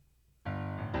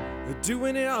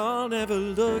Doing it all never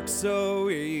looked so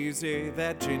easy.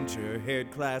 That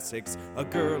ginger-haired classic's a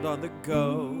girl on the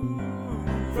go.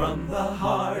 From the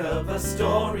heart of a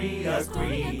story, a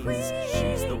queen.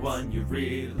 She's the one you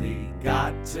really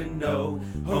got to know.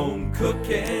 Home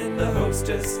cooking, the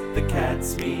hostess, the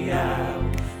cat's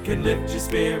meow. Can lift your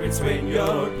spirits when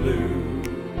you're blue.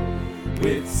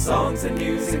 With songs and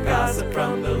news and gossip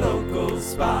from the local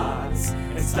spots.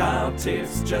 And style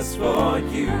tips just for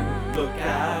you. Look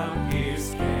out,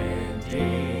 here's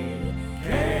Candy,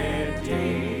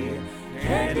 Candy,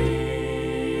 Candy.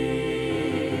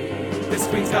 This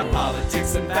queen's got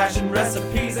politics and fashion,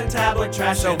 recipes and tabloid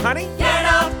trash. So honey, get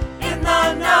out in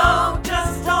the know.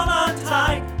 Just hold on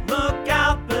tight, look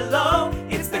out below.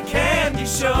 It's the Candy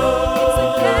Show. It's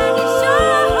the Candy Show.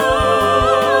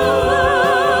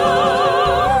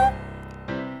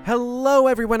 Hello,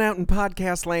 everyone out in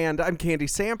podcast land. I'm Candy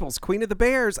Samples, Queen of the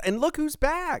Bears, and look who's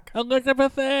back.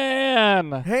 Elizabeth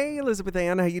Ann. Hey, Elizabeth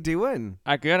Ann, how you doing?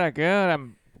 Good.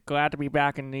 I'm glad to be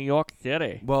back in New York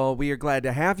City. Well, we are glad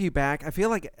to have you back. I feel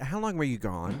like, how long were you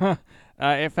gone?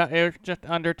 It was just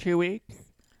under 2 weeks.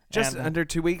 Just under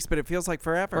 2 weeks, but it feels like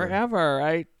forever. Forever.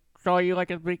 I saw you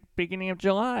like at the beginning of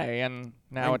July, and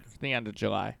now it's the end of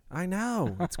July. I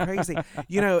know. It's crazy.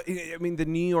 You know, I mean, the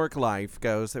New York life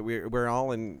goes that we're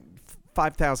all in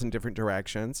 5,000 different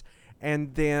directions,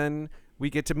 and then we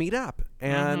get to meet up.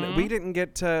 And we didn't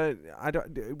get to,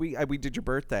 we did your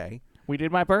birthday. We did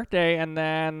my birthday, and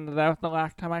then that was the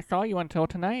last time I saw you until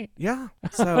tonight. Yeah.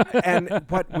 So, and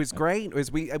what was great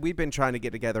was we've been trying to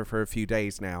get together for a few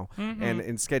days now,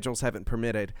 and schedules haven't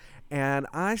permitted. And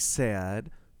I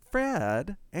said,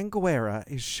 Fred Anguera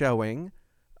is showing,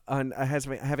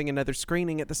 having another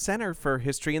screening at the Center for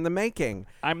History in the Making.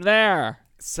 I'm there.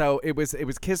 So it was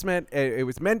kismet. It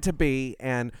was meant to be,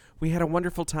 and we had a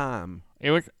wonderful time. It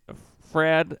was,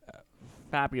 Fred,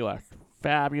 fabulous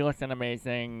and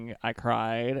amazing. I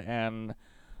cried and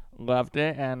loved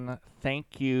it, and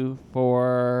thank you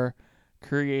for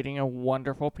creating a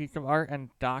wonderful piece of art and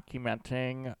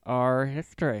documenting our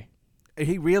history.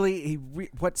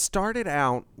 What started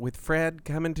out with Fred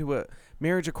coming to a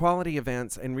marriage equality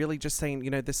events and really just saying,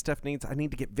 this stuff I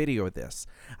need to get video of this.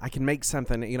 I can make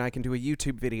something, I can do a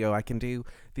YouTube video. I can do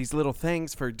these little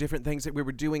things for different things that we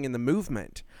were doing in the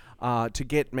movement to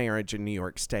get marriage in New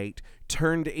York State,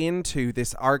 turned into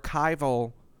this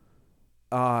archival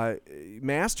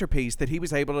masterpiece that he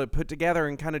was able to put together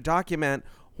and kind of document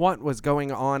what was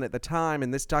going on at the time.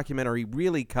 And this documentary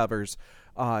really covers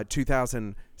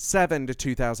 2007 to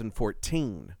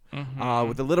 2014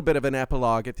 with a little bit of an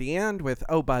epilogue at the end with,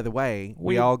 oh, by the way,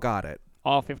 we all got it.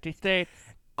 All 50 states.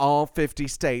 All 50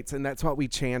 states, and that's what we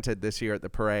chanted this year at the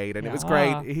parade, and it was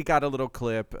great. He got a little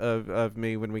clip of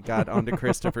me when we got onto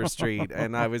Christopher Street,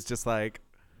 and I was just like...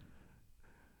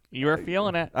 You were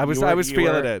feeling it. I was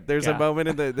feeling it. There's a moment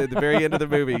in the very end of the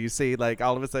movie, you see, like,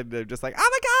 all of a sudden, they're just like, oh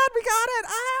my God, we got it!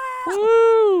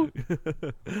 Woo!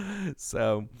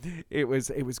 So it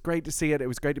was great to see it. It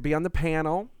was great to be on the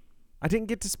panel. I didn't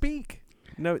get to speak.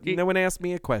 No one asked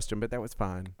me a question, but that was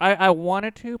fine. I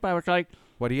wanted to, but I was like,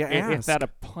 what do you ask? Is that a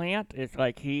plant? It's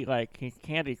like he's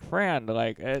Candy's friend.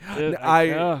 Like I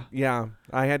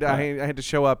had to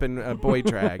show up in boy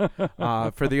drag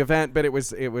for the event, but it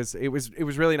was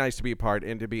really nice to be a part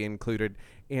and to be included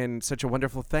in such a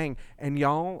wonderful thing. And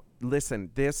y'all,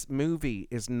 listen, this movie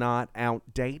is not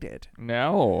outdated.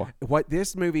 No. What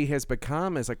this movie has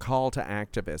become is a call to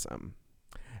activism,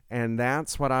 and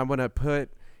that's what I want to put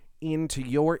into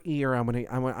your ear. I want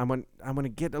to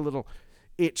get a little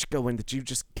itch going that you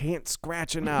just can't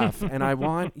scratch enough. And I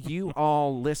want you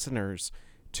all listeners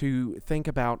to think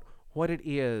about what it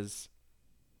is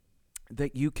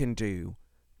that you can do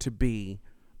to be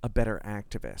a better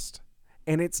activist.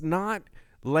 And it's not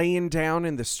laying down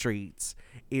in the streets.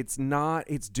 It's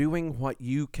doing what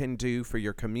you can do for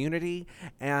your community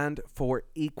and for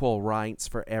equal rights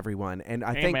for everyone. And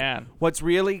I think what's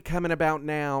really coming about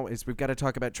now is we've got to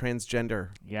talk about transgender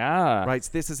rights.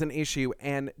 This is an issue.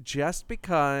 And just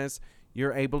because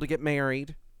you're able to get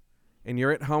married and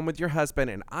you're at home with your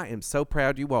husband, and I am so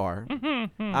proud you are.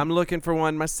 I'm looking for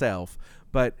one myself.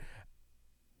 But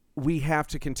we have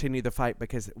to continue the fight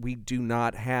because we do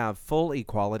not have full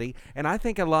equality. And I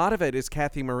think a lot of it, as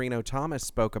Kathy Marino Thomas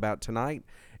spoke about tonight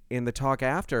in the talk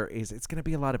after, is it's going to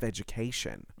be a lot of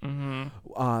education.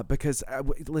 Because,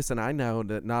 listen, I know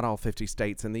that not all 50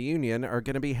 states in the union are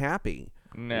going to be happy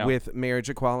with marriage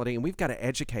equality. And we've got to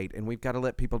educate, and we've got to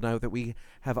let people know that we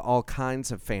have all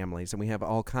kinds of families and we have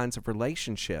all kinds of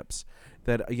relationships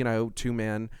that, 2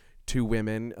 men, 2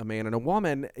 women, a man and a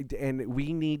woman, and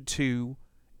we need to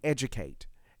educate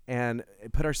and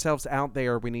put ourselves out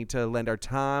there. We need to lend our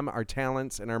time, our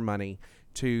talents, and our money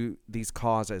to these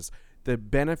causes. The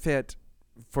benefit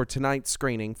for tonight's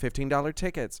screening, $15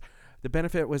 tickets, the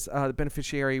benefit was the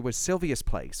beneficiary was Sylvia's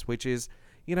Place, which is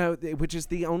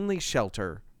the only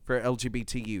shelter for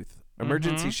LGBT youth.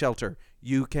 Emergency shelter.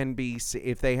 You can be,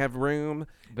 if they have room,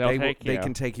 they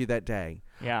can take you that day.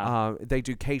 Yeah. They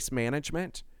do case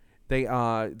management.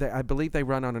 I believe they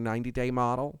run on a 90-day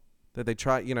model that they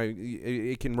try.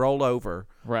 It can roll over.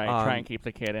 Right. Try and keep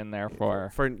the kid in there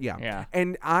for. Yeah.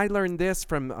 And I learned this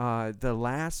from the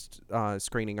last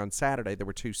screening on Saturday. There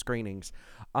were 2 screenings.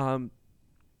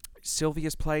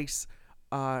 Sylvia's Place.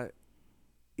 You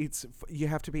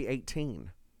have to be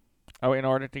 18. Oh, in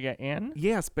order to get in?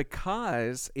 Yes,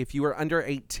 because if you are under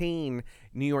 18,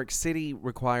 New York City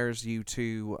requires you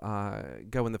to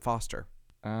go in the foster.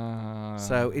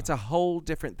 So it's a whole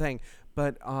different thing.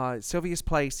 But Sylvia's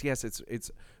Place, yes,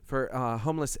 it's for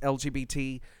homeless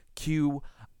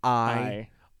LGBTQI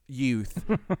youth,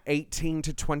 18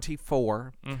 to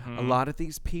 24. A lot of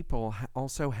these people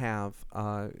also have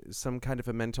some kind of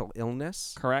a mental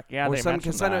illness. Correct. Yeah, or they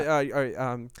mentioned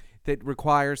that. That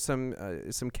requires some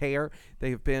care. They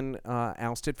have been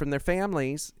ousted from their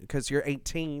families because you're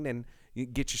 18 and you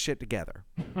get your shit together.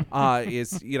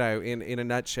 Is in a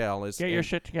nutshell is get your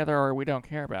shit together or we don't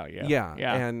care about you.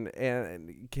 Yeah.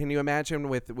 And can you imagine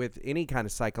with any kind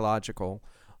of psychological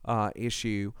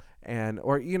issue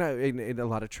or in a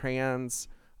lot of trans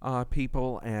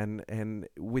people and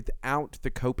without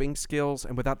the coping skills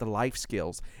and without the life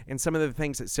skills. And some of the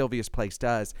things that Sylvia's Place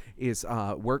does is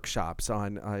workshops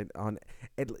on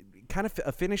kind of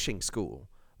a finishing school.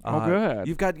 Good.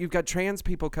 You've got trans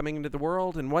people coming into the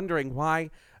world and wondering, why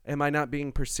am I not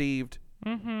being perceived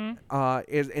in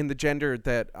the gender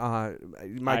that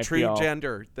my true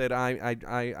gender that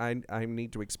I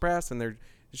need to express, and they're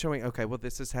showing, okay, well,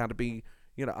 this is how to be.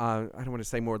 I don't want to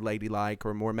say more ladylike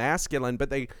or more masculine, but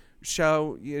they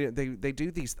show, they do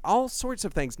these all sorts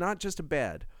of things, not just a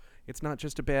bed. It's not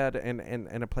just a bed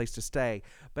and a place to stay.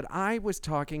 But I was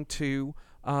talking to,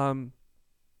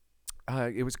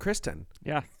 it was Kristen.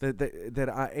 Yeah.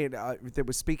 That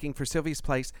was speaking for Sylvia's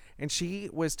Place, and she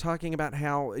was talking about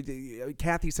how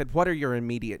Kathy said, "What are your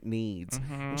immediate needs?"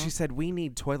 And she said, "We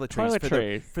need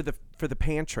toiletries for the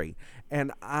pantry."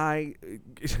 And I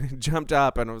jumped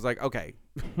up and I was like, "Okay,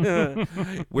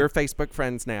 we're Facebook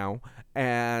friends now,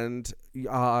 and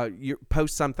you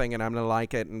post something, and I'm gonna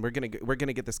like it, and we're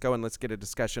gonna get this going. Let's get a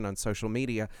discussion on social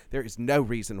media. There is no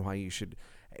reason why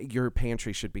your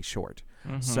pantry should be short.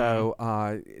 So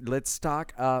let's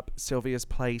stock up Sylvia's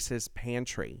Place's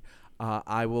pantry.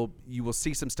 You will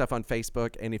see some stuff on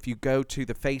Facebook, and if you go to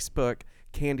the Facebook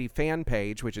Candy fan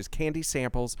page, which is Candy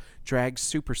Samples Drag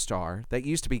Superstar, that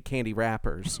used to be Candy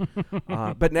Wrappers,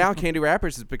 but now Candy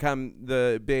Wrappers has become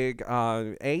the big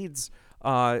AIDS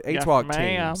walk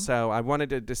team. So I wanted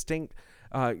to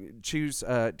choose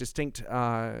a distinct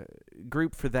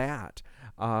group for that.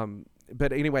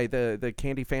 But anyway, the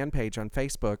Candy fan page on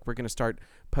Facebook, we're going to start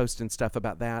posting stuff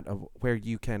about that, of where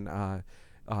you can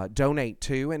donate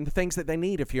to, and the things that they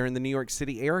need. If you're in the New York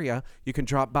City area, you can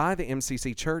drop by the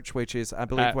MCC Church, which is, I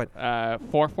believe,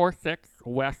 446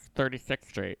 West 36th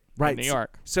Street, in New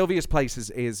York. Sylvia's Place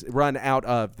is run out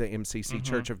of the MCC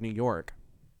Church of New York.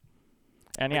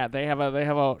 And yeah, they have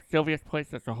a Sylvia's Place.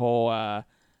 That's a whole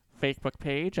Facebook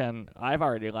page, and I've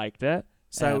already liked it.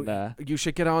 So you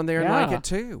should get on there and like it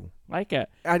too. Like it.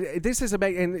 This is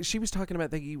amazing. And she was talking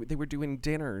about they were doing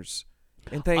dinners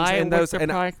and things. I was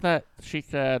surprised that she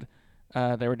said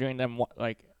they were doing them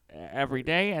every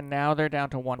day, and now they're down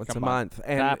to once a month.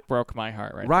 And that broke my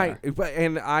heart right there.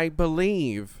 And I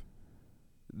believe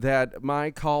that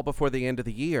my call before the end of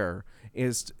the year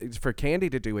is for Candy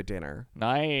to do a dinner.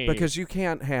 Nice. Because you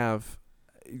can't have...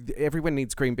 Everyone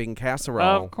needs green bean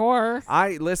casserole. Of course.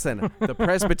 The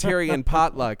Presbyterian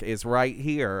potluck is right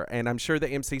here, and I'm sure the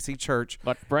MCC Church.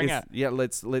 Let's bring it. Yeah,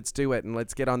 let's do it, and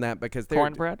let's get on that, because they're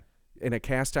cornbread in a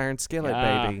cast iron skillet,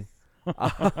 baby.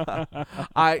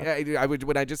 I would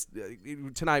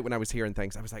tonight when I was hearing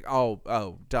things, I was like,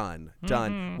 oh, done.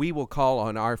 We will call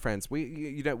on our friends.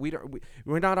 We're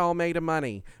not all made of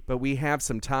money, but we have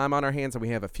some time on our hands, and we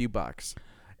have a few bucks.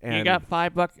 And you got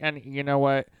 $5, and you know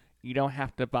what? You don't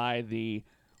have to buy the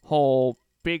whole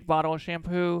big bottle of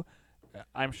shampoo.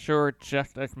 I'm sure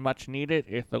just as much needed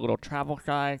is the little travel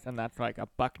size, and that's like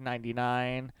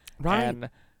 $1.99. Right. And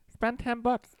spend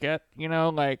 $10. Get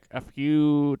a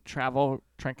few travel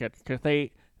trinkets, because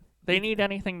they need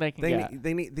anything they can get.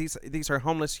 They need these are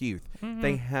homeless youth.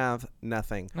 They have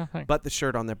nothing but the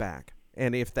shirt on their back,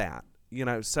 and if that,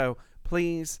 So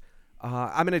please.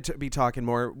 I'm going to be talking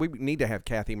more. We need to have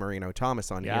Kathy Marino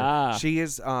Thomas on Yeah. here. She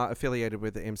is affiliated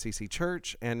with the MCC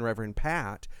Church and Reverend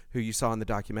Pat, who you saw in the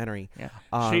documentary. Yeah.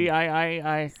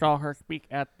 I saw her speak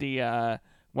at the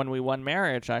when we won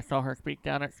marriage. I saw her speak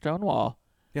down at Stonewall.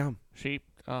 Yeah. She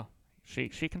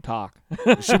can talk.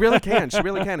 She really can. She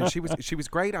really can. And she was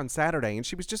great on Saturday, and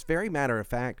she was just very matter of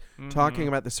fact talking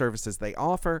about the services they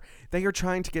offer. They are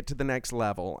trying to get to the next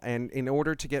level, and in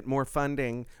order to get more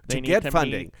funding, They to need get to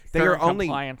funding, meet they are certain only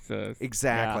compliances.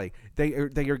 exactly. They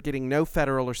are getting no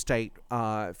federal or state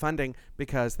funding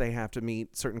because they have to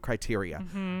meet certain criteria.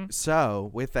 So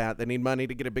with that, they need money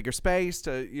to get a bigger space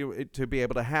to be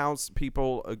able to house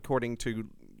people according to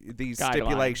these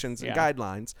stipulations and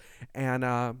guidelines, and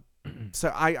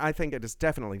so I think it is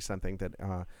definitely something that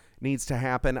needs to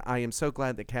happen. I am so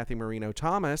glad that Kathy Marino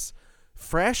Thomas,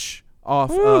 fresh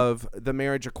off of the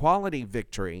marriage equality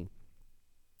victory,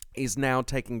 is now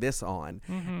taking this on.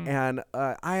 And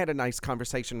I had a nice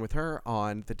conversation with her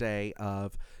on the day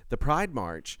of the Pride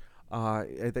March,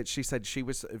 that she said she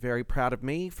was very proud of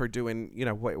me for doing,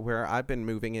 where I've been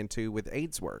moving into with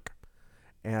AIDS work.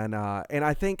 And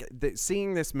I think that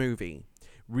seeing this movie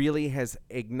really has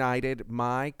ignited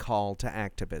my call to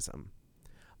activism.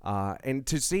 And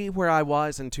to see where I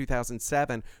was in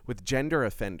 2007 with gender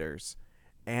offenders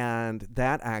and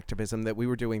that activism that we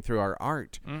were doing through our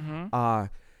art,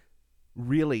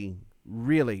 really,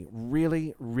 really,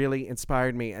 really, really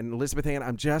inspired me. And Elizabeth Ann,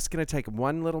 I'm just going to take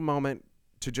one little moment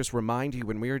to just remind you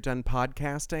when we are done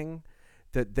podcasting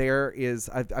that there is,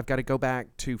 I've got to go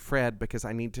back to Fred because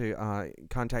I need to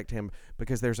contact him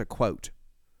because there's a quote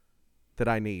that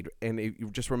I need, and you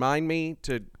just remind me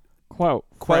to quote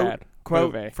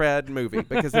Fred movie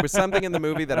because there was something in the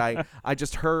movie that I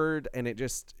just heard and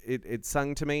it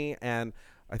sung to me, and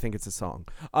I think it's a song.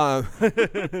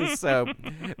 So,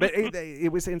 but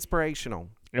it was inspirational.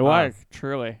 It was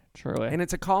truly, and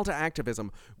it's a call to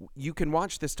activism. You can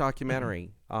watch this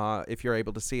documentary if you're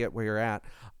able to see it where you're at.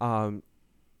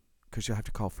 Because you'll have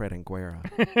to call Fred Anguera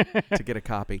to get a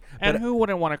copy. And who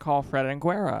wouldn't want to call Fred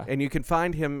Anguera? And you can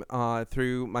find him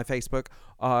through my Facebook,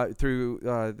 through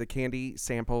the Candy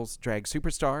Samples Drag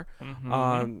Superstar.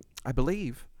 I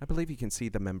believe you can see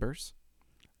the members.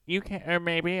 You can, or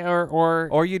maybe,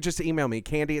 or you just email me,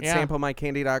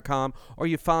 candy@samplemycandy.com, or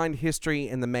you find History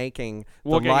in the Making,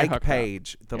 the like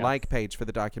page for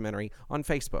the documentary on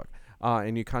Facebook.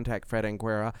 And you contact Fred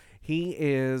Anguera. He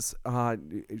is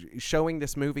showing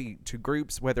this movie to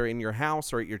groups, whether in your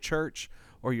house or at your church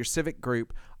or your civic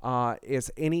group,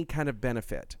 is any kind of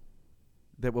benefit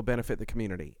that will benefit the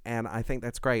community. And I think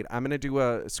that's great. I'm going to do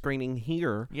a screening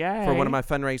here for one of my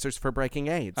fundraisers for Breaking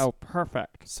AIDS. Oh,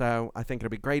 perfect. So I think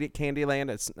it'll be great at Candyland.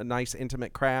 It's a nice,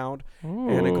 intimate crowd.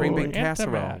 And a green bean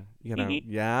casserole.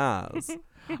 Yes.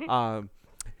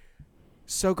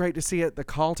 So great to see it, the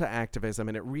call to activism,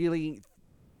 and it really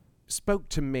spoke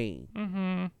to me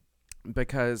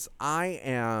because I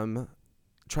am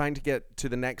trying to get to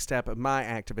the next step of my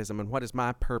activism and what is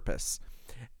my purpose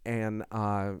and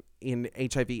in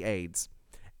HIV/AIDS.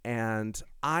 And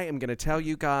I am going to tell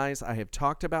you guys, I have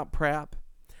talked about PrEP.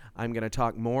 I'm going to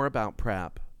talk more about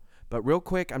PrEP. But real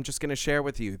quick, I'm just going to share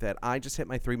with you that I just hit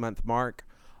my 3-month mark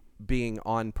being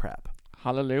on PrEP.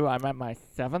 Hallelujah, I'm at my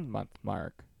 7-month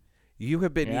mark. You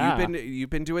have been you've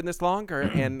been doing this longer,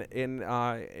 and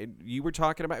you were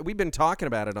talking about. We've been talking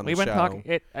about it on the show. We've been talking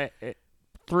it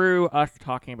through us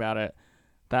talking about it.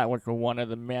 That was one of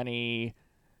the many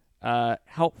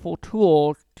helpful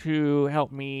tools to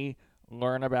help me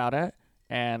learn about it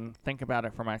and think about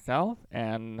it for myself.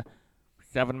 And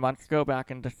 7 months ago,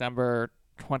 back in December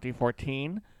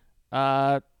 2014,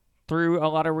 through a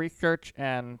lot of research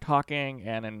and talking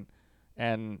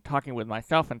and talking with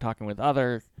myself and talking with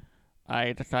others,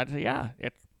 I decided,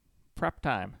 it's PrEP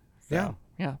time. So,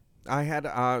 yeah. I had,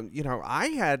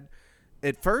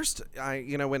 at first,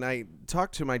 when I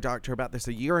talked to my doctor about this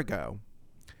a year ago,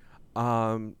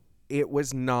 it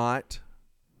was not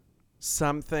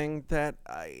something that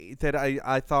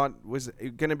I thought was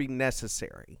going to be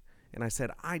necessary. And I said,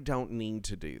 I don't need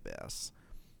to do this.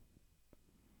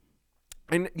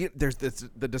 And there's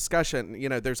the discussion,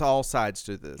 there's all sides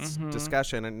to this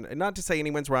discussion. And not to say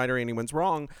anyone's right or anyone's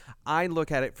wrong. I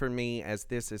look at it for me as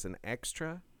this is an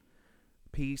extra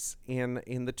piece in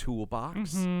the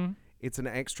toolbox. It's an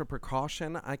extra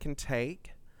precaution I can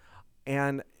take.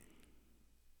 And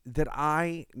that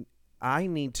I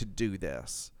need to do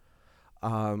this.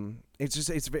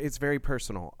 It's very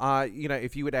personal.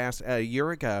 If you would ask a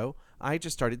year ago, I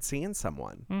just started seeing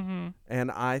someone,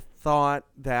 and I thought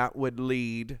that would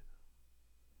lead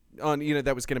on,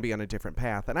 that was going to be on a different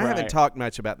path. And I haven't talked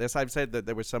much about this. I've said that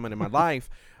there was someone in my life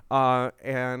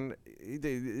and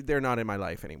they're not in my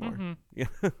life anymore.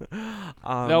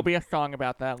 There'll be a song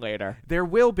about that later. There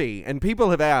will be, and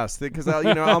people have asked because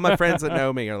all my friends that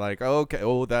know me are like, oh, okay,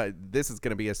 this is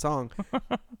going to be a song.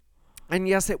 And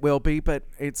yes, it will be, but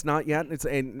it's not yet.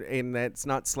 And it's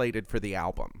not slated for the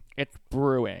album. It's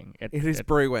brewing. It is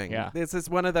brewing. Yeah. This is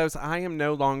one of those. I am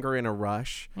no longer in a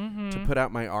rush to put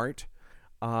out my art.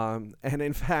 And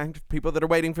in fact, people that are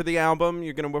waiting for the album,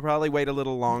 you're going to probably wait a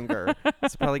little longer.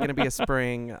 It's probably going to be a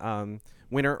spring,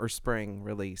 winter or spring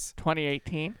release.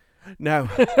 2018? No,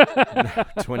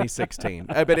 2016.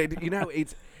 But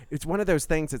it's one of those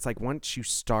things. It's like once you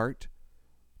start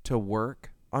to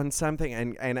work on something,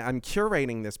 and I'm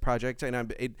curating this project,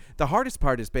 and the hardest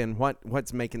part has been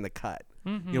what's making the cut.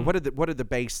 What are the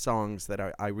bass songs that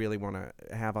I really want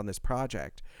to have on this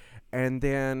project. And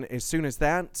then as soon as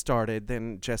that started,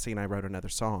 then Jesse and I wrote another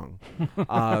song.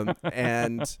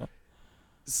 And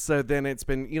so then it's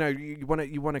been, you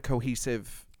want a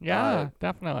cohesive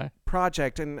definitely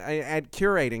project. And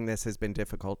curating this has been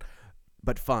difficult,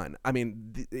 but fun. I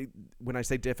mean, when I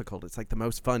say difficult, it's like the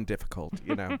most fun difficult,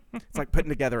 It's like putting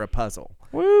together a puzzle.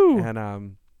 Woo!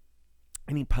 And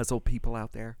any puzzle people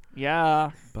out there? Yeah.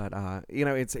 But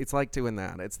it's like doing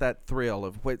that. It's that thrill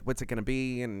of what's it going to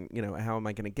be, and how am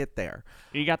I going to get there?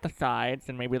 You got the sides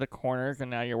and maybe the corners, and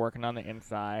now you're working on the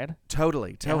inside.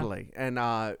 Totally. And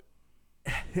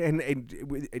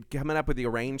coming up with the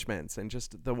arrangements and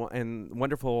just and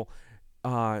wonderful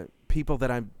people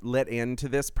that I've let into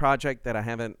this project that I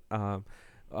haven't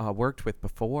worked with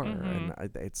before, and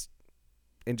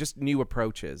and just new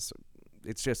approaches.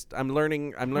 It's just I'm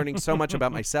learning so much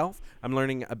about myself. I'm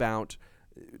learning about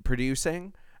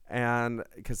producing, and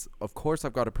because of course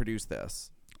I've got to produce this.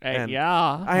 And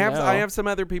I have some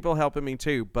other people helping me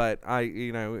too, but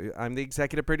I'm the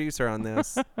executive producer on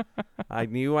this. I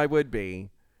knew I would be,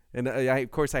 and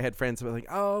of course I had friends who were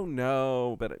like, "Oh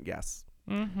no," but yes,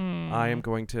 I am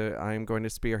going to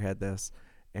spearhead this,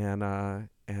 and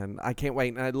I can't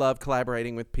wait. And I love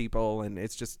collaborating with people, and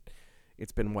it's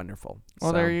been wonderful.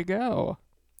 Well, there you go.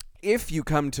 If you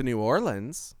come to New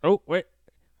Orleans. Oh, wait.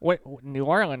 New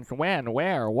Orleans, when,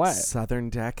 where, what? Southern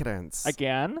Decadence.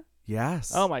 Again?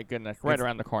 Yes. Oh, my goodness. Right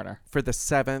around the corner. For the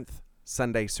 7th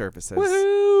Sunday services.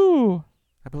 Woohoo!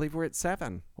 I believe we're at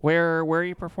 7. Where are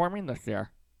you performing this year?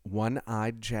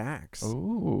 One-Eyed Jacks.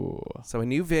 Ooh. So a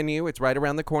new venue. It's right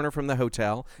around the corner from the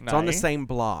hotel. Nice. It's on the same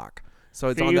block. So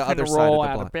it's so on the other side of the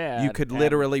block. Of bed you could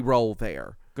literally roll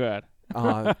there. Good.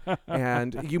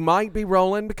 And you might be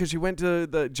rolling because you went to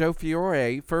the Joe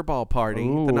Fiore furball party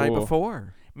the night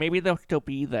before. Maybe they'll still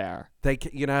be there. They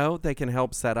can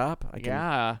help set up.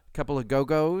 A couple of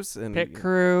go-go's and pit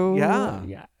crew.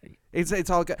 Yeah. It's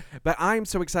all good. But I'm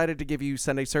so excited to give you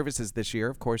Sunday services this year.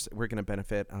 Of course, we're going to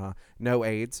benefit No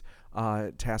AIDS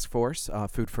Task Force,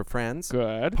 Food for Friends.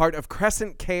 Good. Part of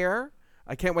Crescent Care.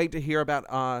 I can't wait to hear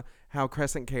about how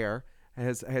Crescent Care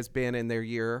has been in their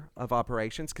year of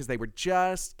operations, because they were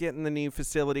just getting the new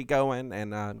facility going,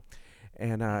 and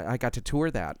I got to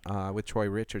tour that with Troy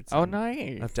Richardson. Oh,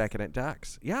 nice. Of Decadent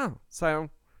Ducks. Yeah. So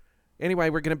anyway,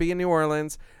 we're going to be in New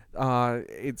Orleans.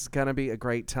 It's going to be a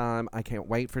great time. I can't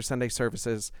wait for Sunday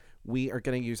services. We are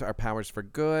going to use our powers for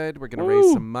good. We're going to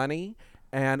raise some money,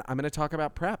 and I'm going to talk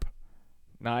about prep.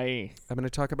 Nice. I'm going to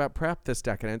talk about prep this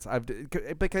Decadence.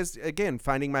 Because, again,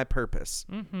 finding my purpose.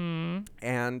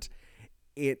 And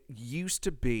it used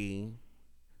to be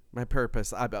my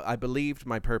purpose. I believed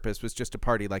my purpose was just to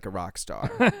party like a rock star.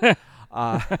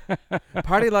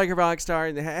 Party like a rock star.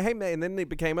 And, hey, man, and then it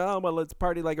became, let's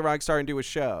party like a rock star and do a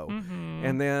show.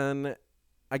 And then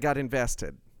I got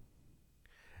invested.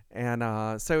 And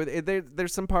so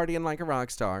there's some partying like a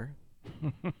rock star.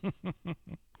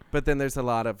 But then there's a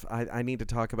lot of, I need to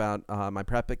talk about my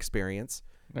prep experience.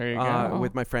 There you go.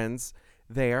 With my friends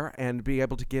there, and be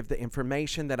able to give the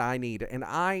information that I need. And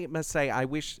I must say, I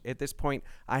wish at this point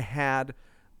I had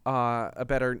a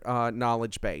better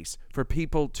knowledge base for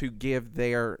people to give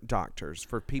their doctors,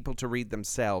 for people to read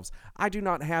themselves. I do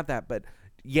not have that, but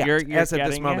yet, you're as of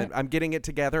this moment, I'm getting it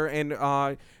together,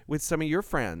 and with some of your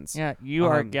friends. Yeah, you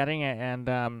are getting it, and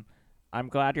I'm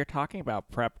glad you're talking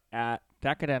about prep at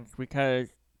Decadence, because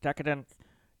Decadence,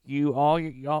 you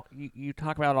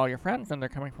talk about all your friends, and they're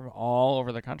coming from all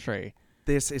over the country.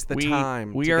 This is the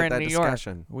time to get that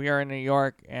discussion. We are in New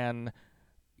York, and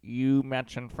you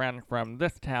mentioned friends from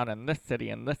this town and this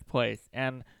city and this place,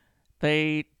 and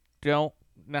they don't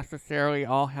necessarily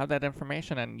all have that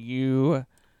information. And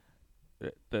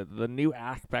the new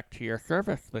aspect to your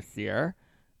service this year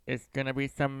is going to be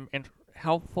some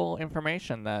helpful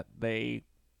information that they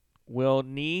will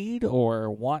need or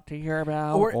want to hear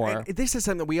about. Or this is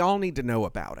something we all need to know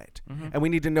about it. And we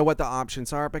need to know what the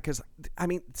options are because, I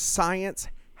mean, science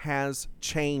has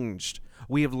changed.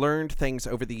 We have learned things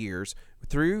over the years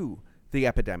through the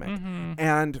epidemic.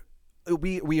 And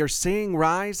we are seeing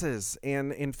rises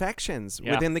in infections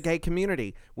within the gay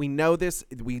community. We know this.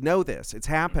 It's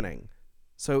happening.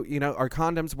 So, are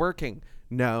condoms working?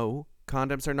 No,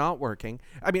 condoms are not working.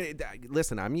 I mean,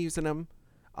 listen, I'm using them.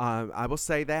 I will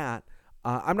say that.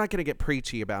 I'm not going to get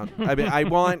preachy about. I mean, I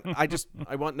want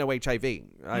no HIV.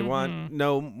 I want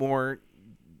no more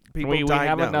people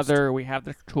diagnosed. We have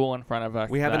this tool in front of us.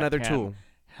 We have another can tool.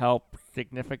 Help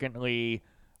significantly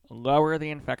lower the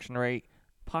infection rate,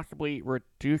 possibly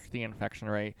reduce the infection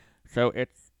rate. So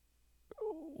it's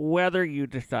whether you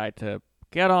decide to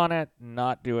get on it,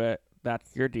 not do it,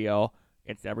 that's your deal.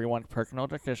 It's everyone's personal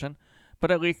decision. But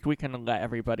at least we can let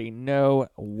everybody know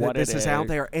what this is out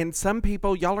there. And some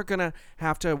people, y'all are going to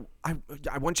have to,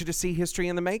 I want you to see history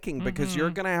in the making because you're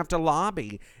going to have to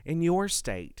lobby in your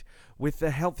state with the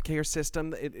healthcare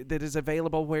system that is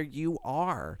available where you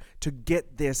are to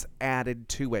get this added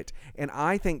to it. And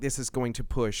I think this is going to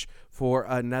push for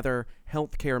another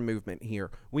healthcare movement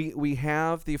here. We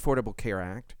have the Affordable Care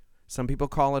Act. Some people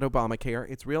call it Obamacare.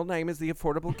 Its real name is the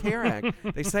Affordable Care Act.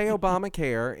 They say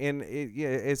Obamacare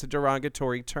is a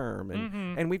derogatory term,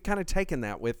 and we've kind of taken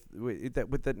that with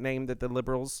the name that the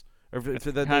liberals or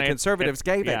the conservatives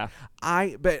gave it.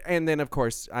 And then of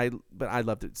course I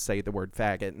love to say the word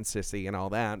faggot and sissy and all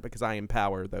that because I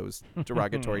empower those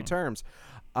derogatory terms.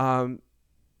 But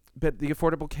the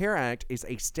Affordable Care Act is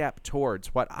a step towards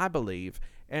what I believe.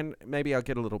 And maybe I'll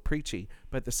get a little preachy,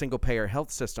 but the single-payer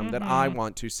health system that I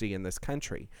want to see in this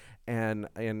country. And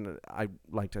I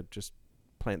like to just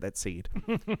plant that seed.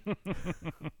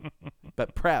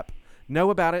 But PrEP,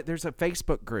 know about it. There's a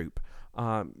Facebook group.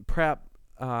 PrEP,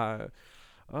 what's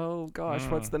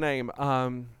the name?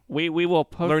 We will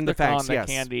post Learn the facts,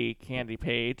 on the Candy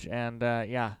page. And,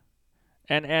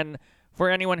 And for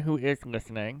anyone who is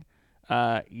listening,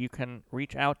 you can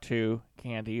reach out to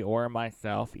Candy or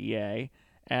myself, EA,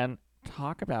 and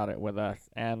talk about it with us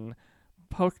and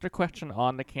post a question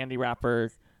on the Candy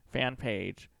Wrappers fan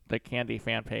page, the Candy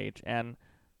fan page, and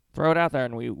throw it out there.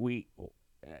 And we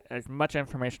as much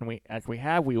information as we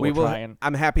have, we will try and...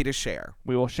 I'm happy to share.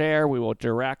 We will share. We will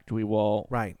direct. We will...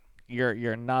 Right.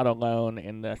 You're not alone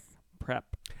in this PrEP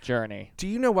journey. Do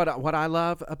you know what I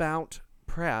love about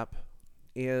PrEP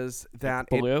is that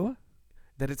it's blue?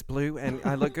 That it's blue, and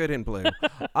I look good in blue.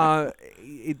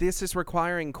 This is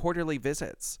requiring quarterly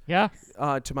visits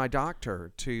to my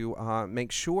doctor to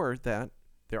make sure that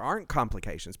there aren't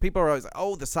complications. People are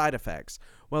always, the side effects.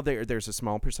 Well, there's a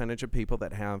small percentage of people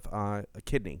that have a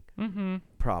kidney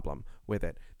problem with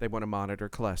it. They want to monitor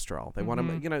cholesterol. They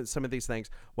want to, some of these things.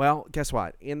 Well, guess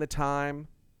what? In the time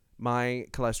my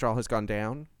cholesterol has gone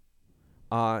down,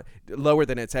 lower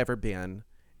than it's ever been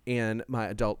in my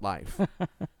adult life.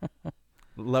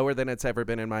 Lower than it's ever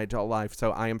been in my adult life.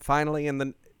 So I am finally in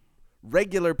the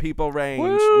regular people range.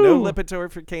 Woo! No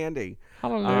Lipitor for Candy.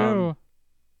 Hallelujah.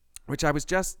 Which I was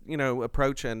just,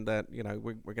 approaching that,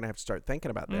 we're going to have to start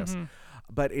thinking about this.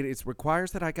 But it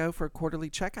requires that I go for quarterly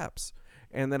checkups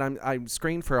and that I'm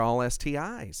screened for all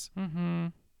STIs.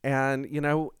 And,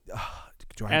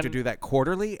 do I have to do that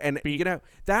quarterly? And,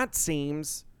 that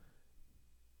seems...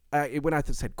 when I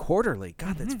said quarterly,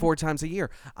 God, that's 4 times a year.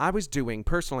 I was doing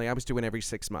every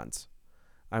 6 months.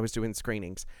 I was doing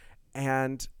screenings.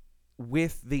 And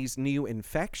with these new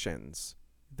infections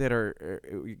that are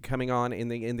coming on in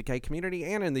the gay community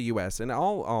and in the U.S. and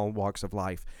all walks of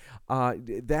life,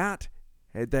 that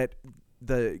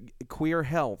the queer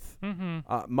health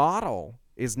model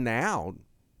is now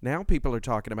people are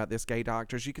talking about this. Gay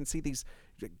doctors, you can see these.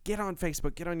 Get on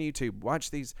Facebook, get on YouTube,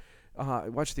 watch these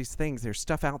things. There's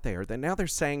stuff out there that now they're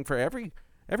saying for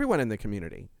everyone in the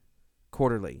community,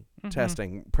 quarterly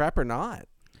testing, PrEP or not.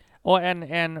 Well,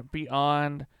 and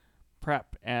beyond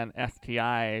PrEP and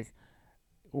STIs,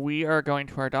 we are going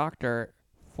to our doctor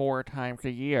 4 times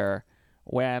a year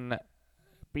when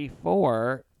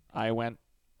before I went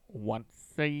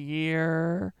once a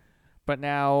year, but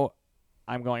now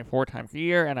I'm going 4 times a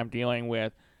year and I'm dealing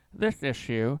with this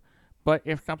issue. But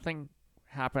if something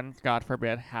happens, God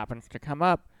forbid, happens to come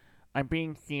up, I'm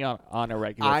being seen on a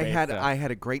regular basis. I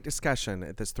had a great discussion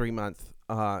at this 3-month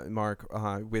mark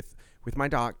with my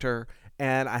doctor,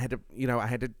 and I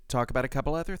had to talk about a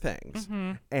couple other things,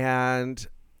 and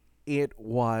it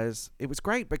was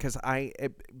great because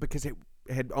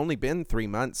had only been 3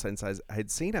 months since I had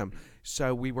seen him.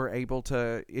 So we were able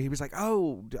to, he was like,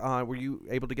 oh, were you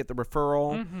able to get the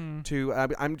referral to,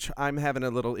 I'm having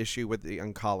a little issue with the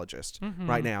oncologist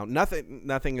right now.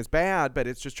 Nothing is bad, but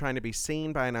it's just trying to be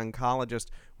seen by an oncologist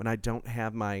when I don't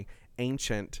have my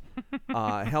ancient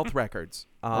health records.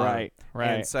 Right.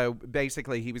 And so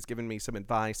basically he was giving me some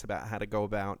advice about how to go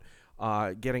about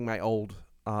getting my old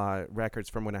records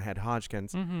from when I had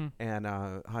Hodgkin's and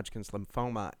Hodgkin's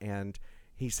lymphoma, and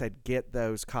he said get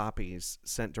those copies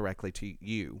sent directly to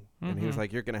you. And he was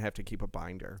like, you're going to have to keep a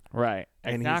binder. Right.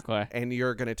 And Exactly. And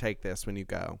you're going to take this when you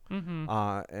go.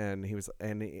 And he was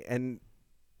and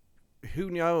who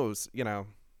knows,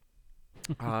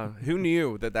 who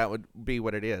knew that would be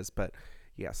what it is, but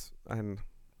yes, and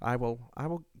I will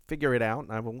figure it out,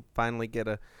 and I will finally get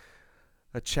a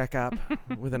checkup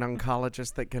with an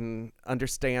oncologist that can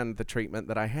understand the treatment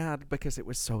that I had, because it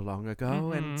was so long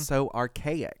ago and so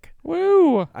archaic.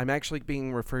 Woo! I'm actually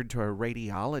being referred to a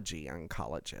radiology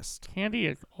oncologist. Candy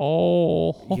is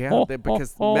old. Yeah,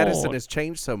 because medicine has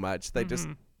changed so much. They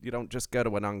you don't just go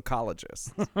to an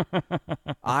oncologist.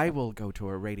 I will go to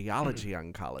a radiology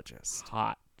oncologist.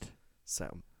 Hot.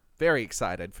 So, very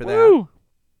excited for Woo!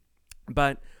 that.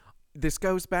 But this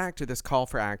goes back to this call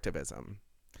for activism.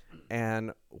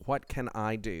 And what can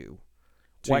I do?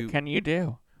 What can you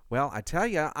do? Well, I tell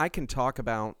you, I can talk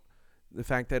about the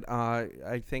fact that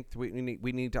I think we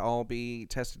need to all be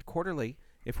tested quarterly.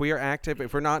 If we are active,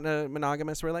 if we're not in a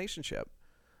monogamous relationship,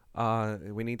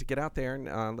 we need to get out there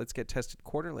and let's get tested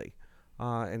quarterly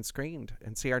and screened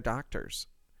and see our doctors.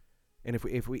 And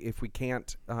if we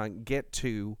can't get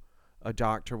to a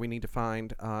doctor, we need to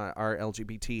find our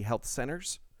LGBT health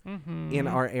centers in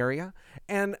our area.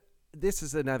 And this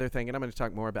is another thing, and I'm going to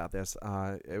talk more about this.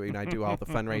 I do all the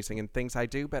fundraising and things I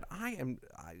do, but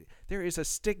there is a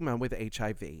stigma with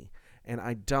HIV, and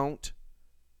I don't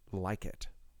like it.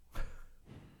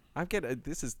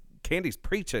 This is Candy's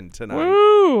preaching tonight.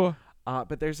 Woo!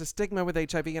 But there's a stigma with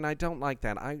HIV, and I don't like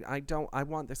that. I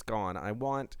want this gone. I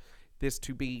want this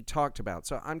to be talked about.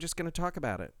 So I'm just going to talk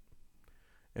about it.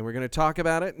 And we're going to talk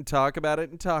about it and talk about it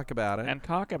and talk about it. And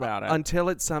talk about it. Until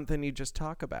it's something you just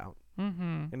talk about.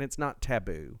 And it's not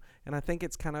taboo. And I think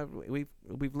it's kind of,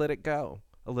 we've let it go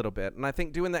a little bit. And I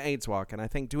think doing the AIDS walk, and I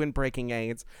think doing Breaking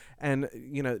AIDS and,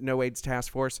 No AIDS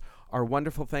Task Force are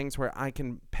wonderful things where I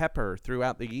can pepper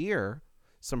throughout the year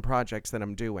some projects that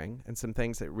I'm doing and some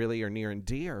things that really are near and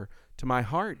dear to my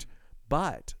heart.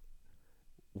 But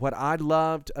what I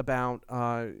loved about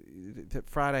the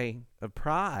Friday of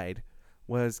Pride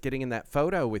was getting in that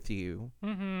photo with you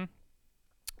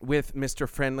with Mr.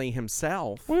 Friendly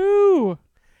himself. Woo!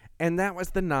 And that was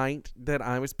the night that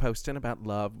I was posting about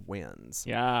love wins.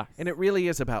 Yeah. And it really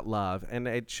is about love. And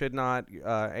it should not,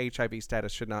 HIV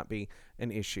status should not be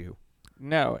an issue.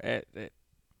 No.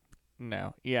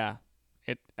 No. Yeah.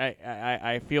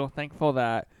 I feel thankful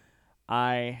that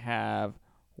I have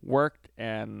worked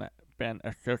and been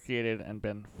associated and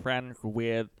been friends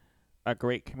with a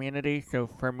great community. So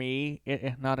for me, it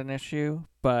is not an issue,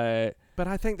 but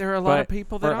I think there are a lot of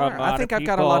people that are. I think I've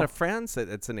got a lot of friends that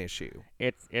it's an issue.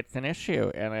 It's an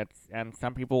issue, and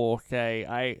some people will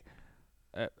say,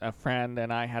 a friend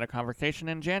and I had a conversation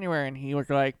in January, and he was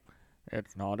like,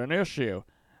 it's not an issue,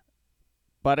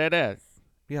 but it is.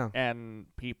 Yeah. And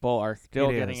people are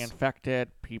still getting infected.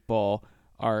 People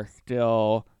are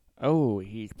still, oh,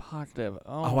 he's positive.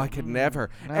 Oh, I could never.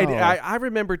 No. And I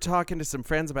remember talking to some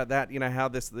friends about that, how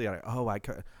this,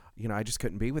 I just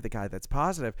couldn't be with a guy that's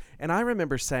positive. And I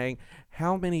remember saying,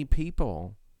 how many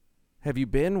people have you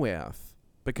been with?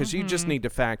 Because you just need to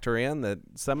factor in that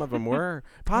some of them were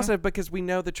positive, because we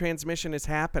know the transmission is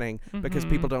happening because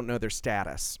people don't know their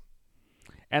status.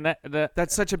 And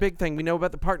that's such a big thing. We know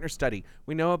about the partner study.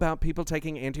 We know about people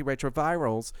taking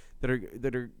antiretrovirals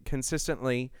that are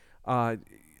consistently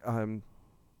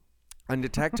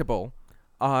undetectable.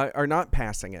 Are not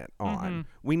passing it on.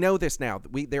 We know this now.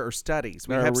 There are studies.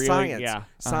 We have science. Yeah.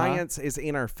 Science is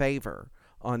in our favor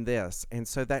on this, and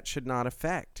so that should not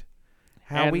affect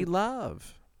how we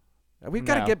love. We've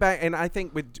got to get back, and I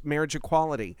think with marriage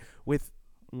equality, with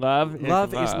love is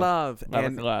love. Love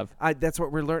is love. That's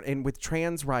what we're learning. And with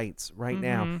trans rights right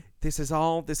now, this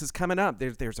is coming up.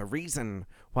 There's a reason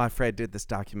why Fred did this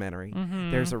documentary.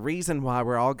 There's a reason why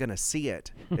we're all going to see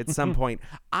it at some point.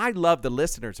 I love the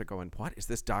listeners are going, what is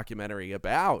this documentary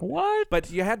about? What?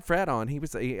 But you had Fred on. He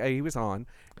was on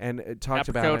and talked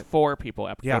about it. Episode 4, people.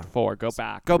 Episode 4. Go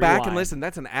back. Go back and listen.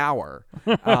 That's an hour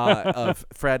of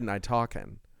Fred and I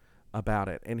talking. about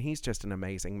it. And he's just an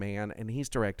amazing man. And he's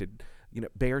directed,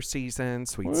 Bear Season,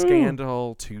 Sweet Woo.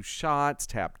 Scandal, Two Shots,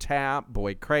 Tap Tap,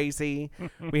 Boy Crazy.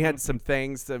 We had some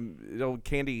things, some old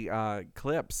candy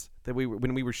clips that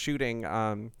when we were shooting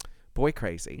Boy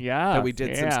Crazy. Yeah. That we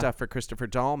did some stuff for Christopher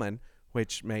Dahlman,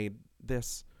 which made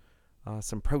this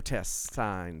some protest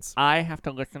signs. I have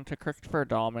to listen to Christopher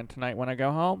Dahlman tonight when I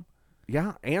go home.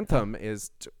 Yeah, Anthem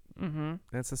is...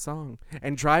 That's a song.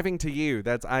 And Driving to You,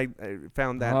 I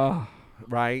found that,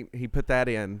 right? He put that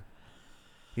in.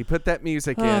 He put that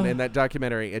music in that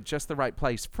documentary at just the right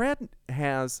place. Fred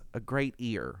has a great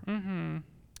ear.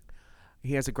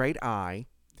 He has a great eye,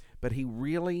 but he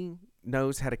really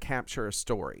knows how to capture a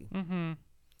story. And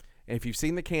if you've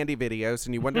seen the Candy videos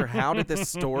and you wonder how did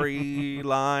this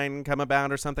storyline come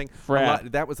about or something,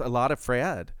 that was a lot of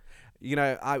Fred.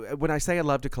 When I say I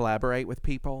love to collaborate with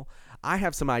people, I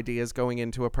have some ideas going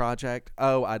into a project.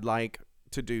 Oh, I'd like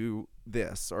to do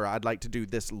this, or I'd like to do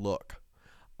this look.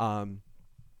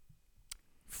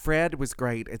 Fred was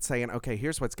great at saying, okay,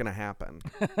 here's what's going to happen.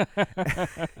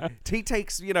 He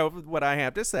takes, what I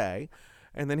have to say,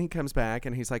 and then he comes back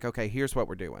and he's like, okay, here's what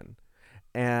we're doing.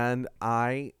 And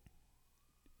I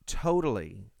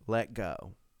totally let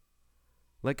go.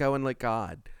 Let go and let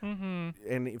God.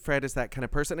 And Fred is that kind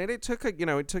of person. And it took,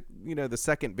 the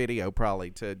second video probably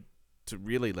to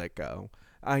really let go.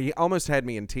 He almost had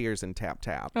me in tears in Tap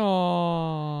Tap.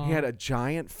 Aww. He had a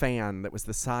giant fan that was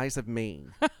the size of me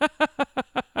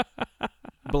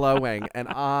blowing. And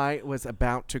I was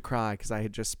about to cry because I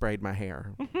had just sprayed my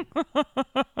hair.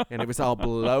 And it was all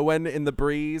blowing in the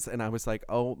breeze. And I was like,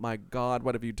 oh my God,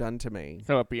 what have you done to me?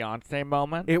 So a Beyonce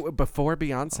moment? Before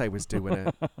Beyonce was doing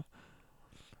it.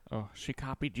 Oh, she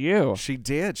copied you. She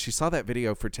did. She saw that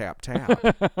video for Tap Tap.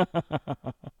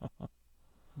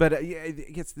 But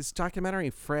it's this documentary.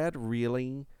 Fred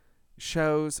really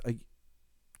shows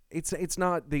it's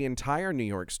not the entire New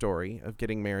York story of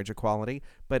getting marriage equality,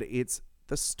 but it's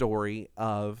the story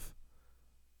of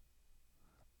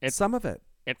some of it.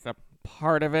 It's a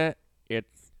part of it.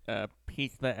 It's a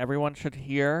piece that everyone should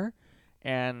hear,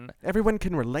 and everyone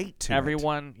can relate to.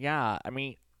 Everyone, yeah. I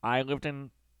mean, I lived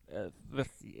in this.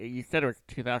 You said it was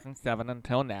 2007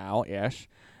 until now-ish,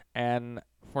 and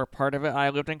for part of it, I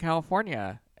lived in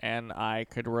California, and I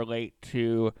could relate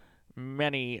to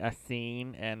many a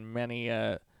scene and many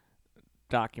a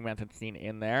documented scene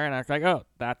in there, and I was like, oh,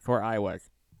 that's where I was.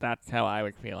 That's how I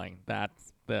was feeling.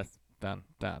 That's this, done.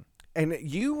 And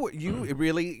you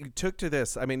really took to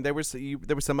this. I mean, there was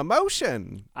some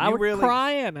emotion. I was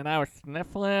crying, and I was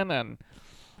sniffling, and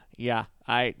yeah,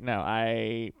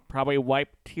 I probably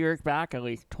wiped tears back at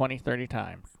least 20, 30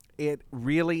 times. It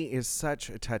really is such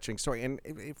a touching story, and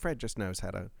Fred just knows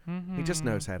how to. He just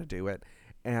knows how to do it,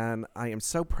 and I am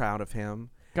so proud of him.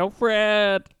 Go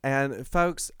Fred! And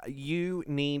folks, you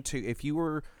need to, if you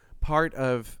were part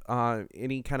of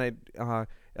any kind of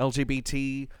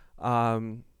LGBT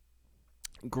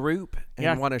group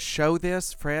and want to show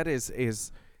this, Fred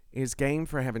is game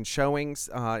for having showings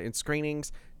and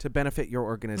screenings to benefit your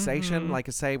organization. Like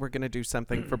I say, we're going to do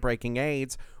something for Breaking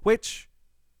AIDS, which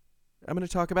I'm going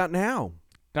to talk about now.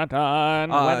 Dun dun.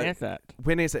 When is it?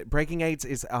 When is it? Breaking AIDS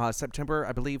is September,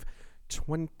 I believe,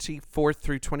 24th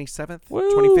through 27th. Woo!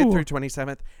 25th through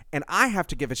 27th. And I have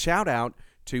to give a shout out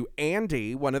to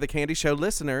Andy, one of the Candy Show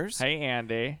listeners. Hey,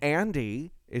 Andy.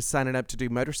 Andy is signing up to do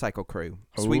motorcycle crew,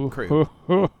 sweep crew.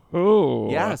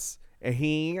 Yes.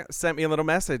 He sent me a little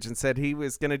message and said he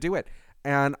was going to do it.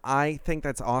 And I think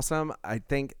that's awesome. I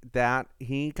think that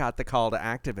he got the call to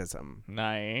activism.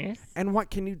 Nice. And what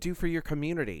can you do for your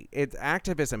community?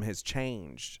 Activism has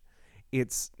changed.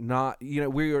 It's not,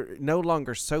 we're no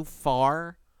longer so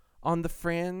far on the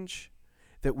fringe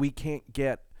that we can't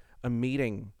get a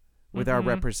meeting with our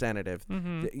representative.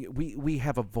 We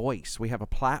have a voice. We have a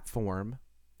platform.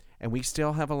 And we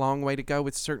still have a long way to go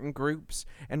with certain groups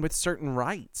and with certain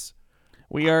rights.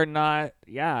 We are not,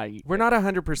 We're not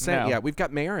 100% yet. We've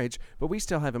got marriage, but we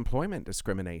still have employment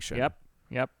discrimination.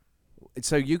 Yep.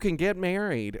 So you can get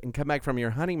married and come back from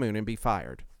your honeymoon and be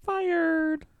fired.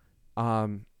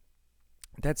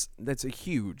 That's a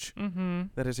huge,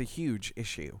 that is a huge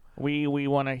issue. We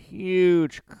won a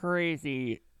huge,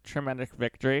 crazy, tremendous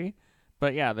victory.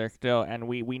 But yeah, there's still, and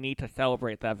we need to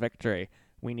celebrate that victory.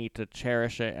 We need to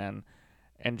cherish it and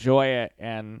enjoy it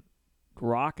and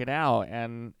rock it out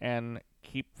and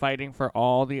keep fighting for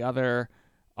all the other,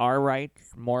 our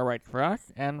rights, more rights for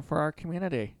us and for our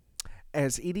community.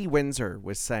 As Edie Windsor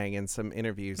was saying in some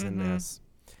interviews in this,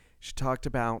 she talked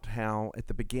about how at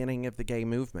the beginning of the gay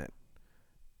movement,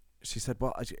 she said,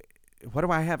 well, what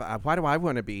do I have? Why do I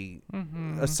want to be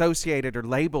associated or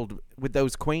labeled with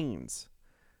those queens?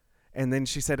 And then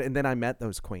she said, and then I met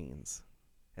those queens,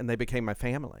 and they became my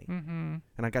family, and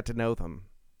I got to know them,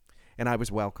 and I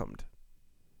was welcomed.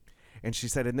 And she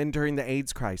said, and then during the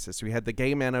AIDS crisis, we had the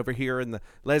gay men over here and the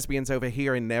lesbians over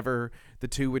here, and never the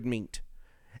two would meet.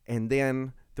 And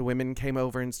then the women came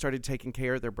over and started taking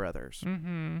care of their brothers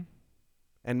and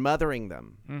mothering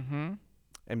them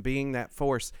and being that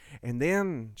force. And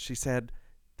then she said,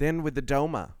 then with the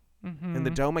DOMA and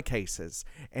the DOMA cases,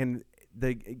 and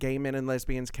the gay men and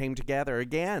lesbians came together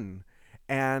again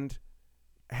and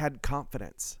had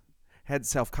confidence, had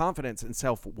self-confidence and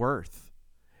self-worth,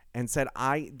 and said,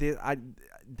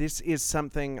 this is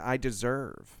something I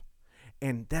deserve.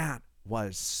 And that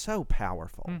was so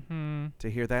powerful to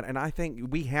hear that. And I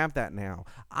think we have that now.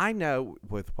 I know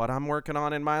with what I'm working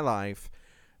on in my life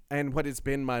and what has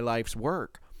been my life's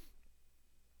work,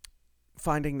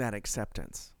 finding that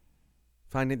acceptance,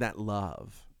 finding that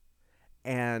love,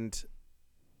 and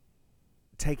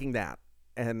taking that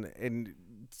and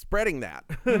spreading that,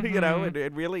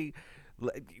 and really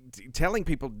telling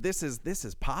people this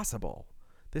is possible.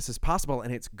 This is possible,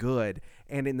 and it's good.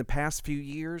 And in the past few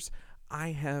years,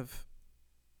 I have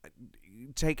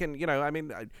taken,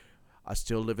 I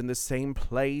still live in the same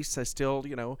place. I still,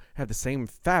 have the same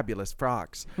fabulous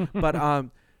frocks, but I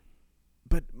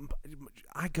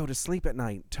go to sleep at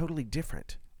night totally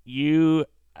different.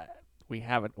 We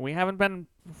haven't been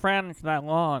friends that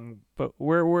long, but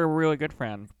we're really good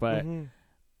friends. But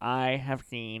I have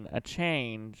seen a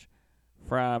change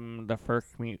from the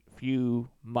first few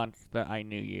months that I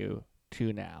knew you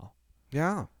to now.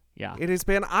 Yeah. It has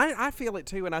been, I feel it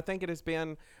too, and I think it has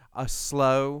been a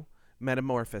slow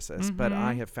metamorphosis, but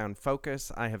I have found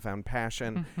focus, I have found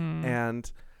passion,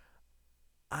 and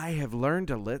I have learned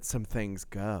to let some things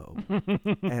go.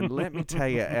 And let me tell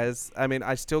you, I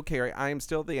still am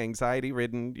still the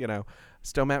anxiety-ridden,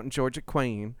 Stone Mountain, Georgia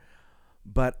queen,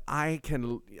 but I can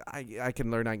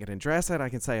learn, I can address it. I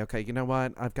can say, okay, you know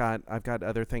what? I've got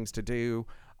other things to do.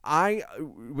 I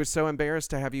was so embarrassed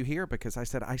to have you here because I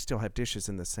said I still have dishes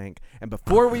in the sink, and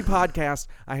before we podcast,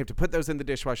 I have to put those in the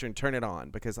dishwasher and turn it on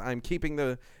because I'm keeping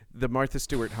the Martha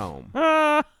Stewart home.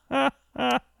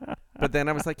 But then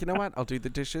I was like, you know what? I'll do the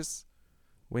dishes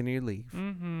when you leave.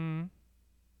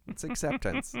 It's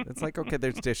acceptance. It's like, okay,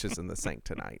 there's dishes in the sink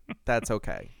tonight. That's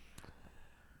okay.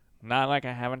 Not like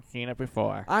I haven't seen it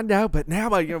before. I know, but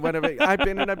now I've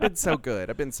been so good.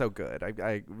 I've been so good.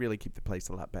 I really keep the place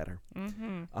a lot better.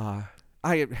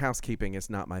 Housekeeping is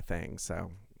not my thing, so.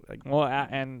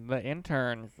 And the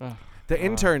interns.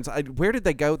 Interns. Where did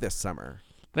they go this summer?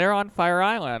 They're on Fire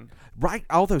Island. Right,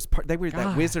 all those. They were at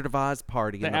that Wizard of Oz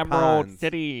party in the Emerald ponds.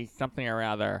 City, something or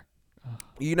other.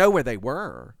 You know where they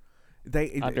were?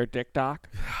 Under Dick Dock.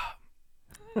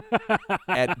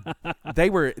 They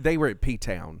were at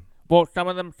P-Town. Well, some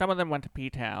of them went to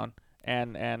P-Town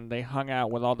and they hung out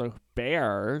with all the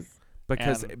bears.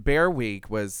 Because Bear Week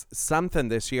was something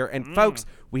this year. And folks,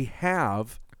 we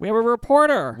have a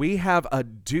reporter. We have a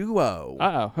duo.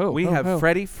 Uh-oh. Who? We have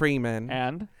Freddie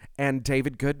Freeman. And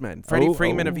David Goodman. Freddie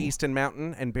Freeman of Easton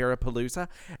Mountain and Bearapalooza,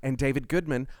 and David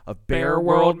Goodman of Bear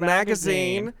World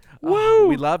Magazine. Woo!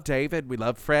 We love David. We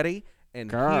love Freddie.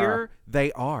 And here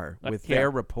they are with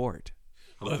their report.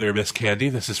 Hello there, Miss Candy.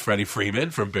 This is Freddie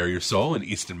Freeman from Bare Your Soul in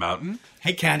Easton Mountain.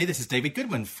 Hey, Candy. This is David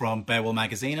Goodwin from Bear World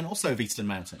Magazine and also of Easton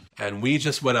Mountain. And we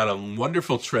just went on a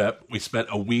wonderful trip. We spent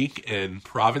a week in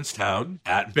Provincetown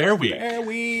at Bear Week. Bear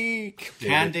Week.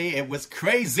 David. Candy, it was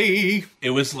crazy.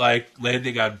 It was like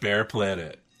landing on Bear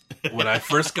Planet. When I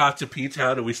first got to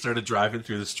P-Town and we started driving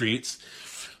through the streets,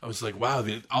 I was like, wow,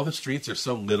 all the streets are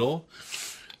so little.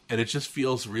 And it just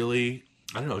feels really,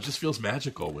 I don't know, it just feels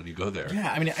magical when you go there.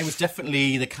 Yeah, I mean, it was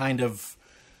definitely the kind of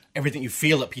everything you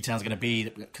feel that P-Town's going to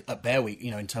be at Bear Week,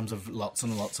 in terms of lots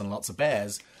and lots and lots of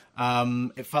bears.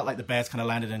 It felt like the bears kind of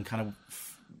landed and kind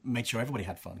of made sure everybody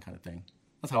had fun kind of thing.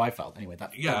 That's how I felt, anyway.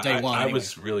 That day one. I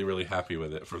was really, really happy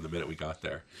with it from the minute we got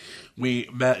there. We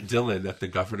met Dylan at the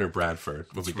Governor Bradford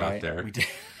when we got there. We did.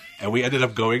 And we ended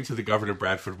up going to the Governor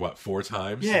Bradford, 4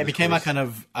 times? Yeah, it became our kind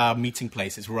of meeting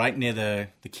place. It's right near the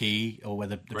quay, or where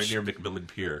right near McMillan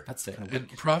Pier. That's it. And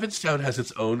Provincetown has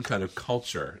its own kind of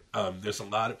culture. There's a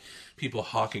lot of people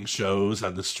hawking shows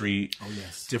on the street. Oh,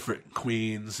 yes. Different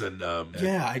queens. And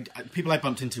people I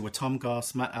bumped into were Tom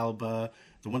Goss, Matt Alba,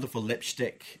 the wonderful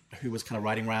Lipstick, who was kind of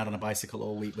riding around on a bicycle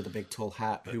all week with a big tall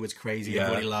hat, who was crazy,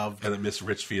 everybody loved. And then Miss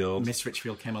Richfield. Miss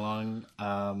Richfield came along.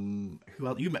 Who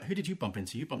else? Who did you bump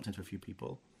into? You bumped into a few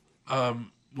people. Well,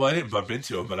 I didn't bump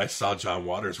into him, but I saw John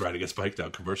Waters riding his bike down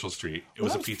Commercial Street. It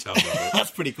was a P-Town moment. That's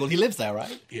pretty cool. He lives there,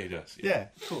 right? Yeah, he does. Yeah,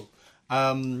 cool.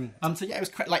 So yeah, it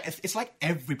was like it's like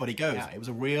everybody goes. It was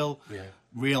a real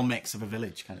mix of a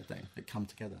village kind of thing that come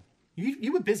together.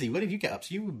 You were busy. What did you get up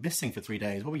to? You were missing for 3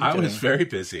 days. What were you doing? I was very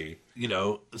busy. You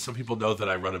know, some people know that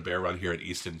I run a bear run here at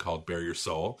Easton called Bear Your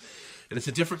Soul. And it's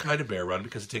a different kind of bear run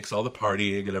because it takes all the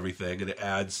partying and everything, and it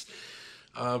adds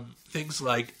things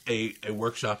like a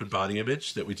workshop in body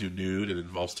image that we do nude and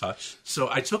involves touch. So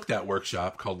I took that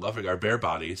workshop called Loving Our Bear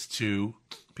Bodies to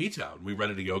P-Town. We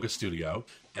rented a yoga studio,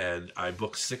 and I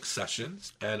booked 6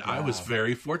 sessions, and I was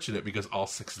very fortunate because all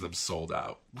 6 of them sold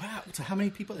out. Wow. So how many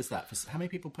people is that? How many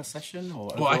people per session?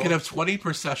 Or well, I could have 20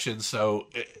 per session, so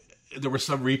there were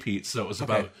some repeats, so it was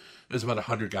about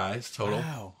 100 guys total.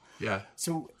 Wow. Yeah.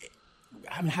 So,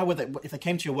 I mean, how were they? If they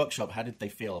came to your workshop, how did they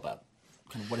feel about?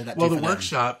 Kind of, what did that do Well, for the them?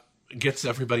 workshop gets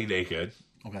everybody naked.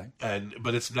 Okay.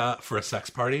 But it's not for a sex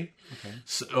party. Okay.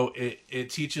 So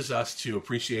it teaches us to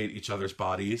appreciate each other's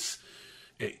bodies.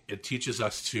 It teaches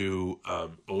us to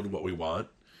own what we want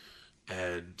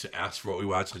and to ask for what we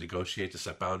want, to negotiate, to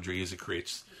set boundaries. It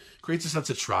creates a sense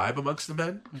of tribe amongst the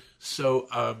men. So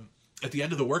at the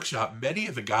end of the workshop, many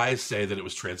of the guys say that it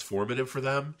was transformative for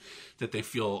them, that they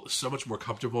feel so much more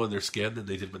comfortable in their skin than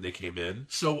they did when they came in.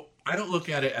 So I don't look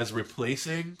at it as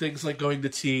replacing things like going to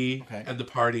tea and the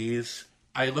parties.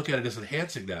 I look at it as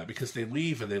enhancing that because they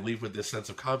leave with this sense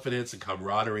of confidence and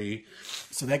camaraderie.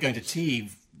 So they're going to tea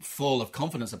full of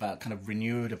confidence about kind of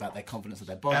renewed about their confidence of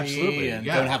their body. Absolutely. And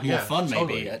go and have more fun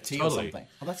maybe at tea or Totally. something.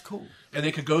 Oh, that's cool. And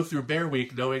they could go through Bear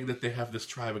Week knowing that they have this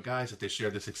tribe of guys that they share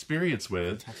this experience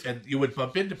with. Fantastic. And you would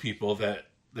bump into people that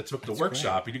took the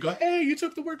workshop, and you go, "Hey, you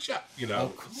took the workshop," you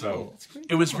know. Oh, cool. So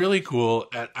it was really cool,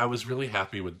 and I was really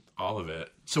happy with all of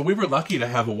it. So we were lucky to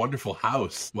have a wonderful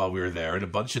house while we were there, and a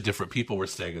bunch of different people were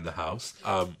staying in the house.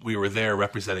 We were there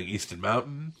representing Easton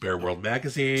Mountain, Bear World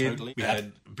Magazine, Totally. We and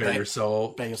had Bear Your Soul.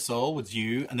 Bear Your Soul with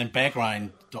you, and then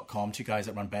BearGrind.com, 2 guys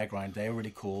that run Bear Grind. They're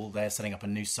really cool. They're setting up a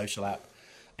new social app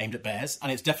aimed at bears, and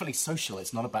it's definitely social.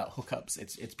 It's not about hookups.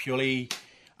 It's purely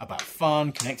about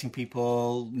fun, connecting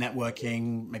people,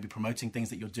 networking, maybe promoting things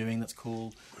that you're doing that's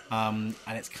cool. And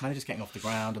it's kind of just getting off the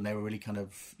ground, and they were really kind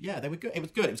of, they were good. It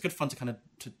was good. It was good fun to kind of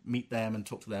to meet them and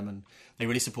talk to them, and they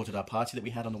really supported our party that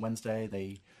we had on the Wednesday.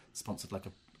 They sponsored like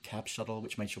a cab shuttle,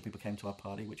 which made sure people came to our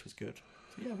party, which was good.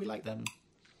 So yeah, we like them.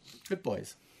 Good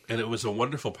boys. And it was a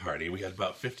wonderful party. We had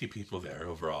about 50 people there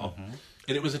overall. Mm-hmm.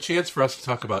 And it was a chance for us to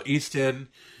talk about Easton,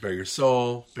 Bear Your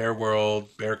Soul, Bear World,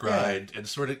 Bear Grind, and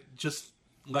sort of just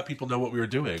let people know what we were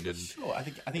doing. And sure, I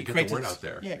think get created, the word out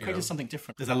there. Yeah, it created something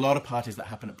different. There's a lot of parties that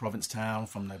happen at Provincetown,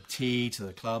 from the tea to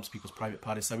the clubs, people's private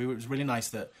parties. So it was really nice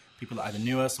that people that either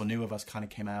knew us or knew of us kind of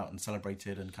came out and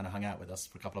celebrated and kind of hung out with us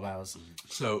for a couple of hours.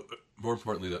 So, more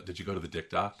importantly, did you go to the Dick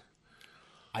Dock?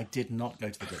 I did not go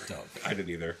to the Dick Dock. I didn't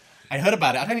either. I heard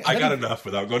about it. I got enough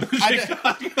without going to the Dick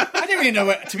Dock. I didn't really know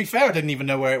where. To be fair, I didn't even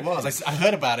know where it was. I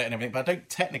heard about it and everything, but I don't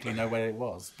technically know where it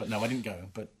was. But no, I didn't go.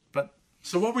 But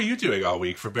so, what were you doing all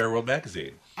week for Bear World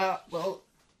Magazine? Well,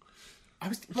 I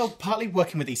was partly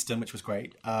working with Easton, which was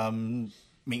great.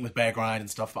 Meeting with Bear Grind and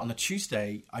stuff. But on the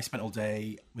Tuesday, I spent all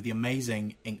day with the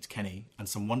amazing Inked Kenny and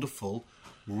some wonderful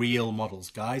real models,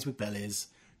 guys with bellies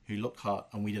who looked hot,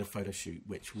 and we did a photo shoot,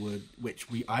 which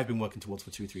I've been working towards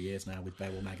for 2 or 3 years now with Bear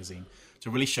World Magazine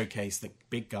to really showcase that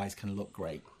big guys can look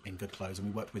great in good clothes. And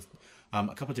we worked with a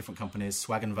couple of different companies,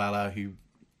 Swag and Valor, who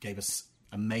gave us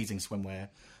amazing swimwear.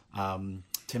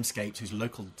 Tim Scapes, who's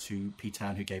local to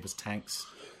P-Town, who gave us tanks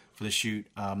for the shoot,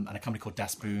 and a company called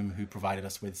Das Boom, who provided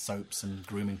us with soaps and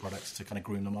grooming products to kind of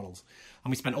groom the models.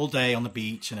 And we spent all day on the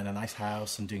beach and in a nice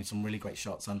house and doing some really great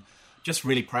shots. And just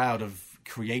really proud of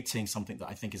creating something that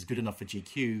I think is good enough for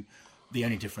GQ. The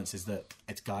only difference is that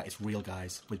it's real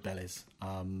guys with bellies.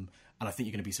 And I think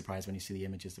you're going to be surprised when you see the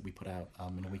images that we put out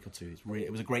in a week or two.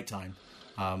 It was a great time.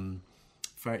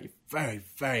 Very, very,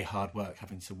 very hard work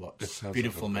having to watch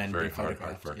beautiful men be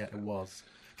photographed. Yeah, it was.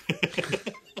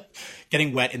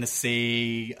 Getting wet in the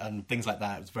sea and things like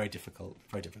that, it was very difficult.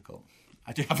 Very difficult.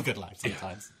 I do have a good life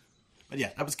sometimes. But yeah,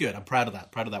 that was good. I'm proud of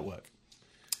that. Proud of that work.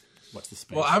 Watch the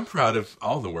space. Well, I'm proud of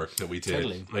all the work that we did.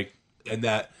 Totally. And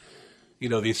that,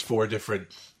 these 4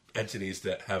 different entities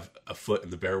that have a foot in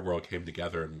the bear world came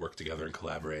together and worked together and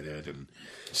collaborated. And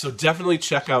so definitely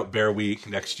check out Bear Week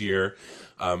next year.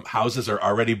 Houses are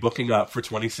already booking up for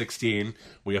 2016.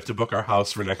 We have to book our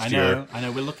house for next year. I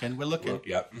know. We're looking.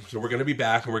 Yeah. So we're going to be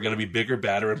back, and we're going to be bigger,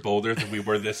 badder, and bolder than we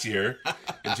were this year,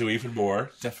 and do even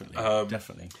more.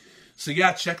 Definitely. So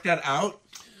yeah, check that out.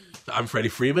 I'm Freddie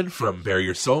Freeman from Bear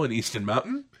Your Soul in Easton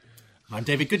Mountain. I'm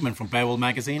David Goodman from Bear World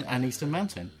Magazine and Easton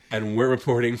Mountain. And we're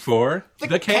reporting for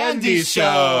The Candy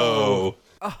Show.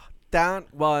 Oh,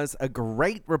 that was a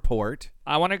great report.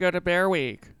 I want to go to Bear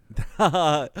Week.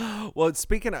 Well,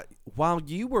 speaking of, while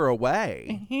you were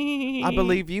away, I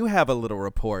believe you have a little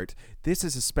report. This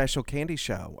is a special candy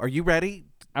show. Are you ready?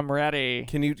 I'm ready.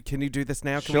 Can you do this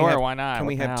now? Sure, why not? Can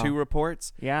we What the have hell? 2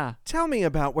 reports? Yeah. Tell me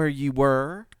about where you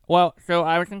were. Well, so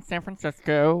I was in San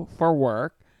Francisco for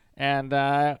work, and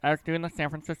I was doing the San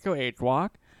Francisco AIDS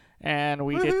Walk, and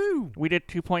we Woohoo! did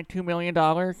 $2.2 million.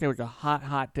 It was a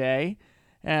hot day,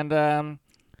 and then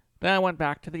I went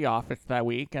back to the office that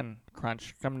week and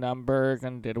crunched some numbers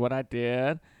and did what I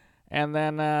did, and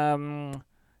then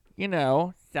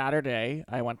Saturday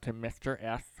I went to Mr.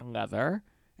 S Leather,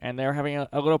 and they were having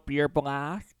a little beer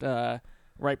blast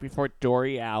right before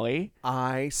Dory Alley.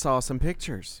 I saw some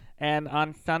pictures. And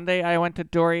on Sunday, I went to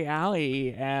Dory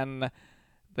Alley, and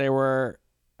there were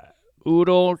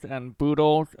oodles and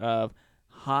boodles of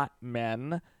hot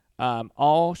men,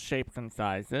 all shapes and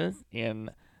sizes,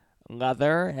 in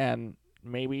leather, and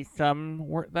maybe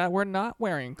some that were not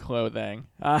wearing clothing.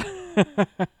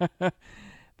 It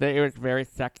was very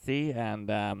sexy, and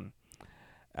there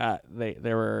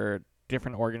were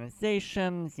different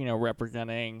organizations,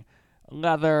 representing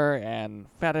leather and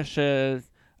fetishes.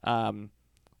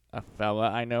 A fella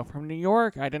I know from New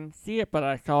York, I didn't see it, but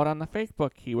I saw it on the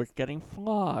Facebook. He was getting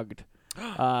flogged. He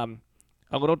was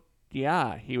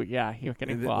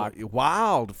getting flogged.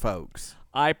 Wild folks.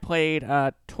 I played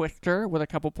Twister with a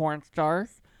couple porn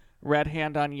stars, red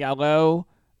hand on yellow,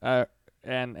 and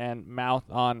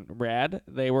mouth on red.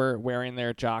 They were wearing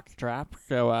their jock straps,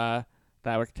 so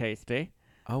that was tasty.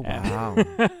 Oh, wow.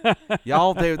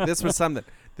 Y'all, this was something.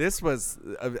 This was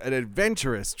an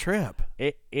adventurous trip.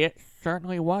 It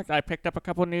certainly was. I picked up a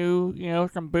couple new,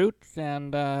 some boots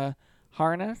and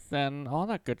harness and all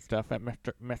that good stuff at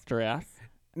Mr. S.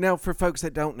 Now, for folks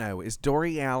that don't know, is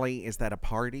Dory Alley, is that a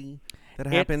party that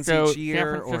happens each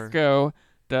year? San Francisco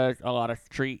does a lot of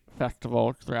street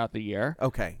festivals throughout the year.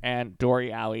 Okay. And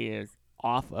Dory Alley is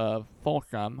off of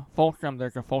Folsom.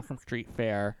 There's a Folsom Street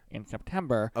Fair in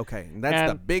September. Okay, and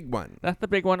that's the big one. That's the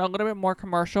big one, a little bit more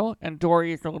commercial, and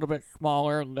Dory is a little bit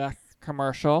smaller, less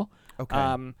commercial. Okay.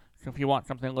 So if you want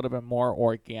something a little bit more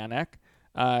organic,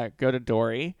 go to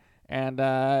Dory. And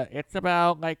it's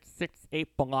about like 6-8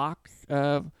 blocks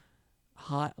of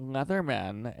hot leather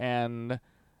men, and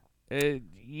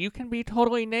you can be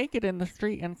totally naked in the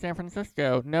street in San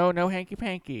Francisco. No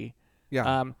hanky-panky.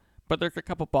 Yeah. But there's a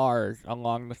couple bars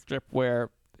along the strip where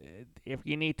if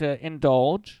you need to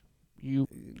indulge, you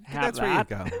have that.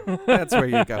 Where you go. That's where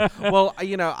you go. Well,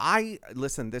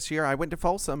 listen, this year I went to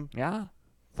Folsom. Yeah.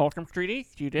 Folsom Street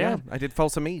East, you did. Yeah, I did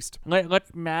Folsom East.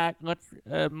 Let's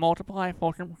multiply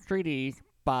Folsom Street East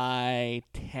by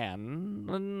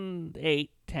 10,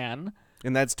 8, 10.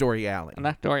 And that's Dory Alley. And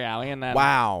that's Dory Alley. And then,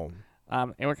 wow.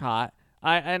 It was hot.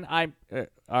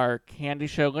 Our candy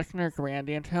show listeners,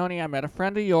 Randy and Tony, I met a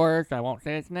friend of yours. I won't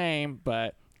say his name,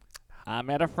 but I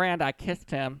met a friend. I kissed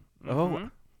him. Mm-hmm.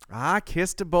 Oh, I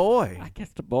kissed a boy. I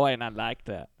kissed a boy, and I liked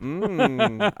it.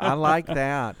 I like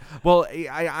that. Well,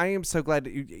 I am so glad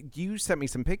that you sent me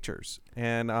some pictures,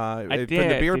 and I did. for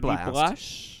the beer Did blast. You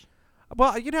blush?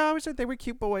 Well, I was they were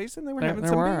cute boys, and they were having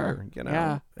some beer.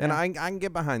 Yeah. And I can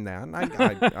get behind that. And I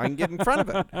can get in front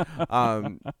of it.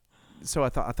 So I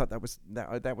thought that was they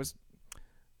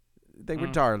were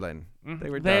darling. They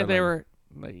were darling. They were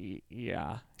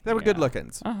yeah. They were good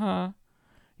lookings.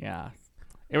 Yeah.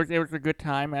 It was a good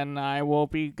time, and I will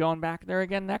be going back there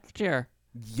again next year.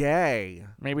 Yay!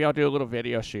 Maybe I'll do a little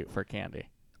video shoot for Candy.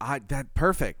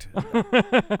 Perfect.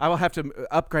 I will have to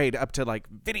upgrade up to like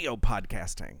video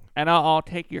podcasting. And I'll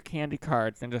take your candy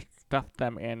cards and just stuff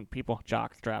them in people's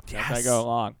jock straps as I go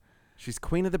along. She's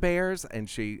queen of the bears, and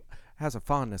she has a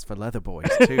fondness for leather boys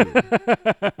too.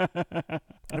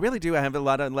 I really do. I have a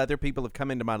lot of leather people have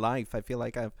come into my life. I feel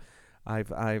like I've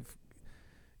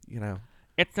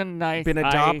it's a nice been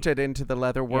adopted into the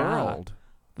leather world.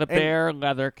 The bear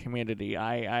leather community.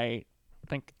 I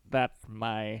think that's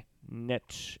my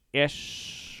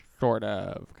niche-ish sort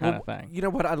of kind of thing. You know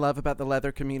what I love about the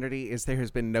leather community is there has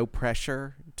been no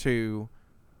pressure to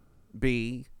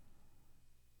be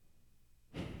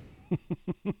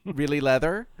really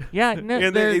leather. Yeah,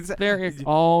 no, there is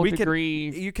all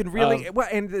degrees. You can really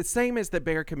and the same as the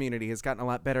bear community has gotten a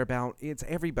lot better about it's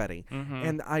everybody,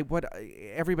 and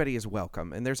everybody is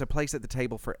welcome, and there's a place at the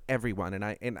table for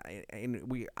everyone,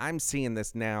 I'm seeing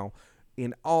this now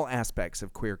in all aspects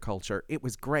of queer culture. It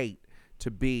was great to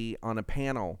be on a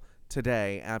panel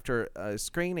today after a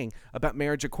screening about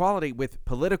marriage equality with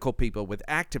political people, with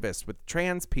activists, with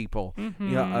trans people.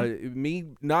 Me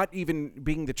not even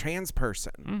being the trans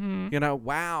person.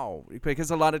 Wow. Because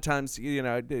a lot of times,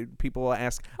 people will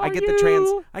ask. I get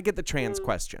the trans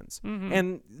questions,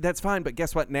 and that's fine. But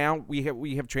guess what? Now we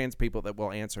have trans people that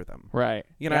will answer them. Right.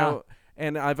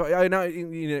 And I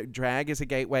know drag is a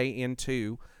gateway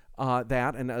into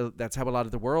that, and that's how a lot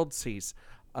of the world sees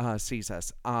us.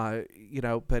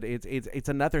 But it's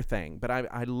another thing. But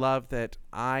I love that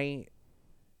there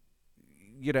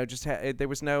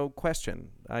was no question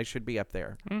I should be up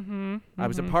there. I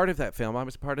was a part of that film. I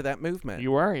was a part of that movement.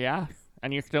 You were, yeah,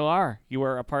 and you still are. You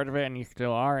were a part of it, and you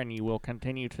still are, and you will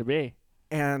continue to be.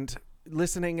 And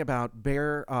listening about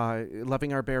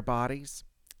loving our bare bodies.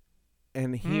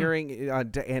 And hearing,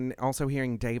 and also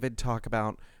hearing David talk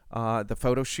about the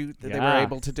photo shoot that they were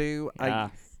able to do,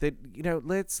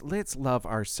 let's love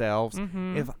ourselves.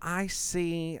 If I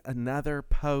see another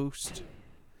post,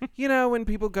 when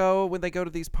people when they go to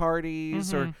these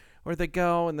parties or they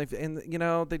go and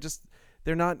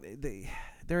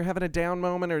they're having a down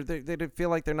moment, or they feel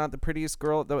like they're not the prettiest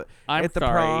girl at the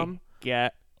prom.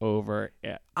 Get over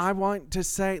it. I want to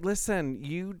say, listen,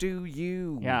 you do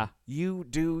you. Yeah. You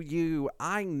do you.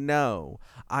 I know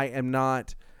I am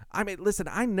not. Listen,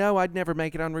 I know I'd never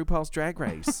make it on RuPaul's Drag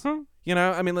Race.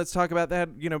 Let's talk about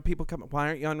that. People come, why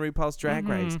aren't you on RuPaul's Drag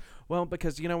Race? Well,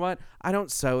 because you know what? I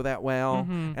don't sew that well,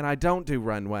 and I don't do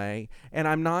runway, and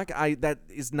that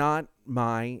is not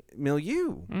my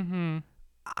milieu.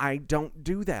 I don't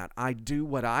do that. I do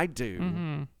what I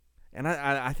do. And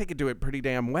I think I do it pretty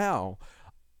damn well.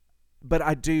 But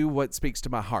I do what speaks to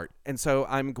my heart. And so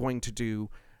I'm going to do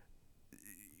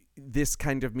this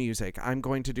kind of music. I'm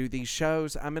going to do these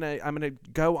shows. I'm gonna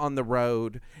go on the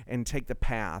road and take the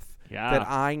path that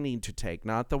I need to take,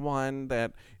 not the one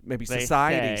that maybe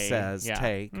society says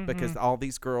take, because all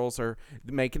these girls are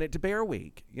making it to Bear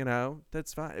Week.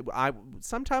 That's fine.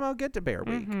 Sometime I'll get to Bear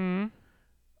Week.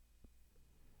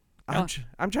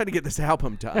 I'm trying to get this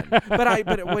album done,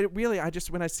 but really,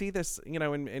 when I see this,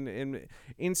 in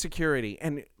insecurity,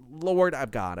 and Lord,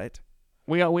 I've got it.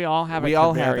 We all have it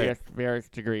to various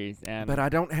degrees, but I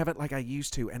don't have it like I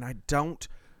used to, and I don't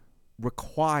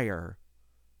require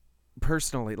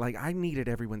personally. Like, I needed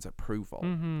everyone's approval.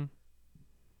 I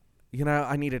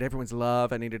needed everyone's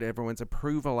love. I needed everyone's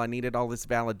approval. I needed all this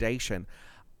validation.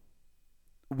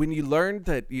 When you learn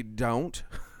that you don't,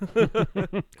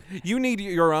 you need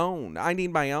your own. I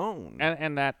need my own.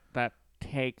 And that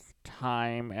takes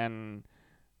time, and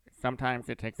sometimes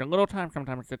it takes a little time,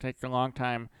 sometimes it takes a long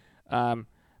time. But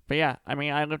yeah,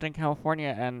 I lived in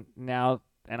California, and I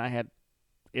had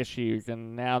issues,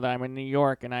 and now that I'm in New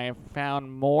York and I have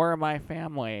found more of my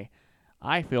family,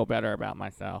 I feel better about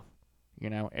myself.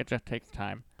 It just takes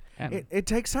time. And it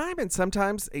takes time, and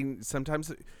sometimes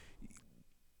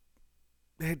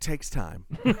it takes time.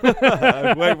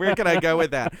 Where can I go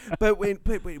with that? But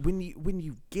when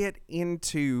you get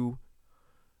into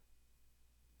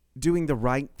doing the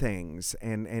right things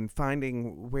and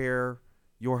finding where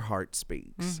your heart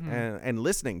speaks and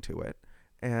listening to it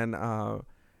and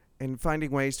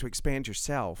finding ways to expand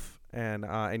yourself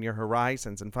and your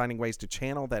horizons, and finding ways to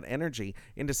channel that energy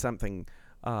into something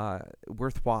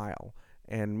worthwhile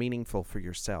and meaningful for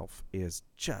yourself is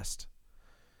just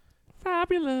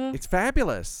fabulous. It's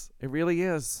fabulous. It really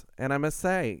is. And I must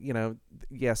say,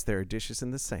 yes, there are dishes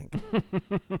in the sink.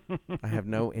 I have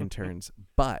no interns,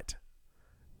 but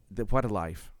what a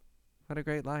life. What a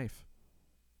great life.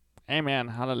 Amen.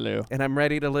 Hallelujah. And I'm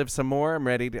ready to live some more. I'm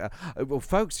ready to... well,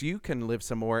 folks, you can live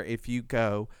some more if you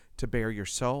go to Bare Your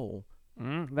Soul.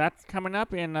 That's coming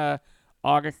up in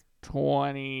August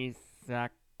 22nd.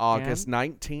 August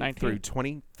 19th through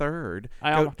 23rd.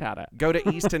 I almost had it. Go to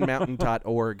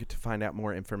eastonmountain.org to find out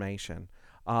more information.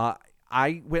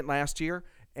 I went last year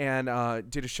and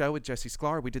did a show with Jesse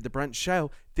Sklar. We did the brunch show.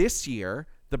 This year,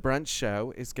 the brunch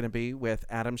show is going to be with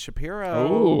Adam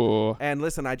Shapiro. Ooh. And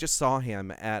listen, I just saw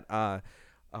him at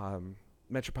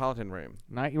Metropolitan Room.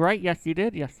 Right? Yes, you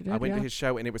did. I went to his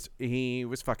show, and he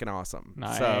was fucking awesome.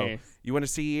 Nice. So you want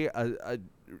to see a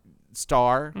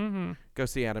star? Go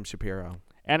see Adam Shapiro.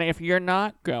 And if you're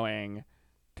not going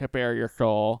to Bare Your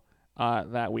Soul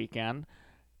that weekend,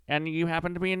 and you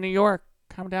happen to be in New York,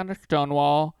 come down to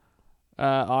Stonewall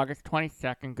August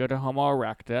 22nd. Go to Homo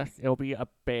Erectus. It'll be a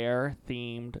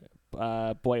bear-themed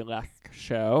boylesque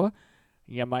show.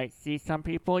 You might see some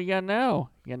people you know.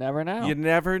 You never know. You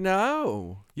never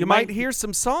know. You might hear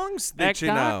some songs that you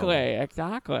know.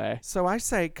 Exactly. So I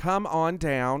say come on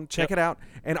down. Check it out.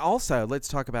 And also, let's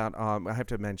talk about, I have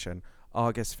to mention,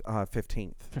 August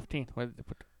 15th. 15th.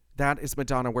 That is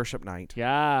Madonna Worship Night.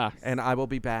 Yeah. And I will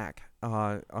be back.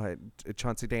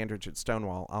 Chauncey Dandridge at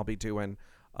Stonewall. I'll be doing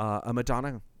a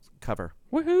Madonna cover.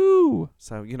 Woohoo!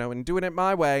 So, and doing it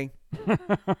my way.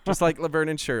 Just like Laverne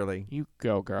and Shirley. You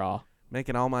go, girl.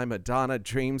 Making all my Madonna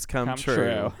dreams come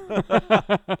true.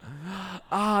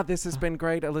 This has been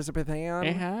great, Elizabeth Ann.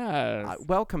 It has.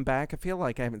 Welcome back. I feel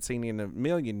like I haven't seen you in a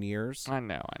million years. I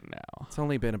know. It's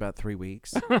only been about 3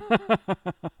 weeks. A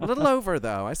little over,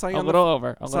 though. I saw you A on little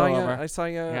over. I saw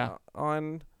you Yeah.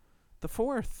 on the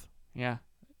 4th. Yeah.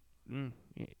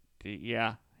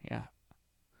 Yeah.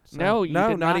 So, No, you no,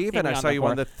 did not see even. me I on saw the you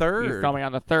on 4th. the 3rd. You saw me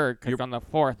on the 3rd because on the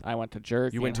 4th I went to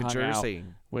Jersey. You went to and hung out Jersey.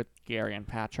 with Gary and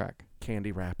Patrick.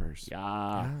 Candy wrappers.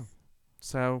 Yeah.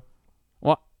 So,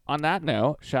 Well, on that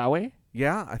note, shall we?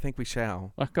 yeah, I think we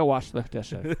shall. Let's go wash the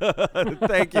dishes.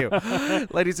 Thank you.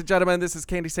 Ladies and gentlemen, this is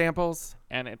Candy Samples,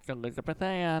 And it's Elizabeth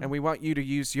Ann. and we want you to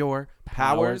use your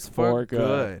powers for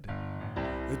good.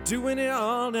 Doing it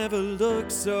all never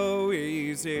looked so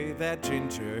easy. That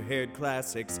ginger-haired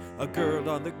classic's A Girl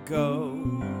on the Go.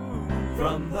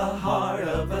 From the heart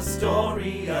of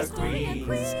Astoria,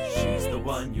 Queens, she's the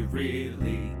one you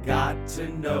really got to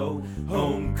know.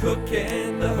 Home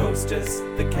cooking, the hostess,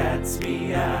 the cat's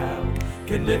meow,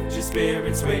 can lift your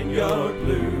spirits when you're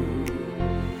blue.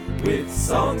 With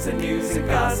songs and news and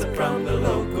gossip from the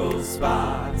local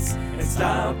spots, and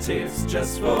style tips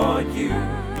just for you.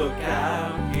 Look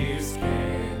out, here's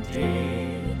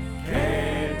Candy,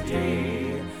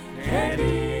 Candy,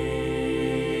 Candy.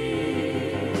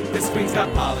 This queen's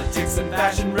got politics and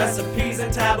fashion recipes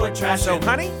and tabloid trash. So,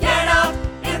 honey, get up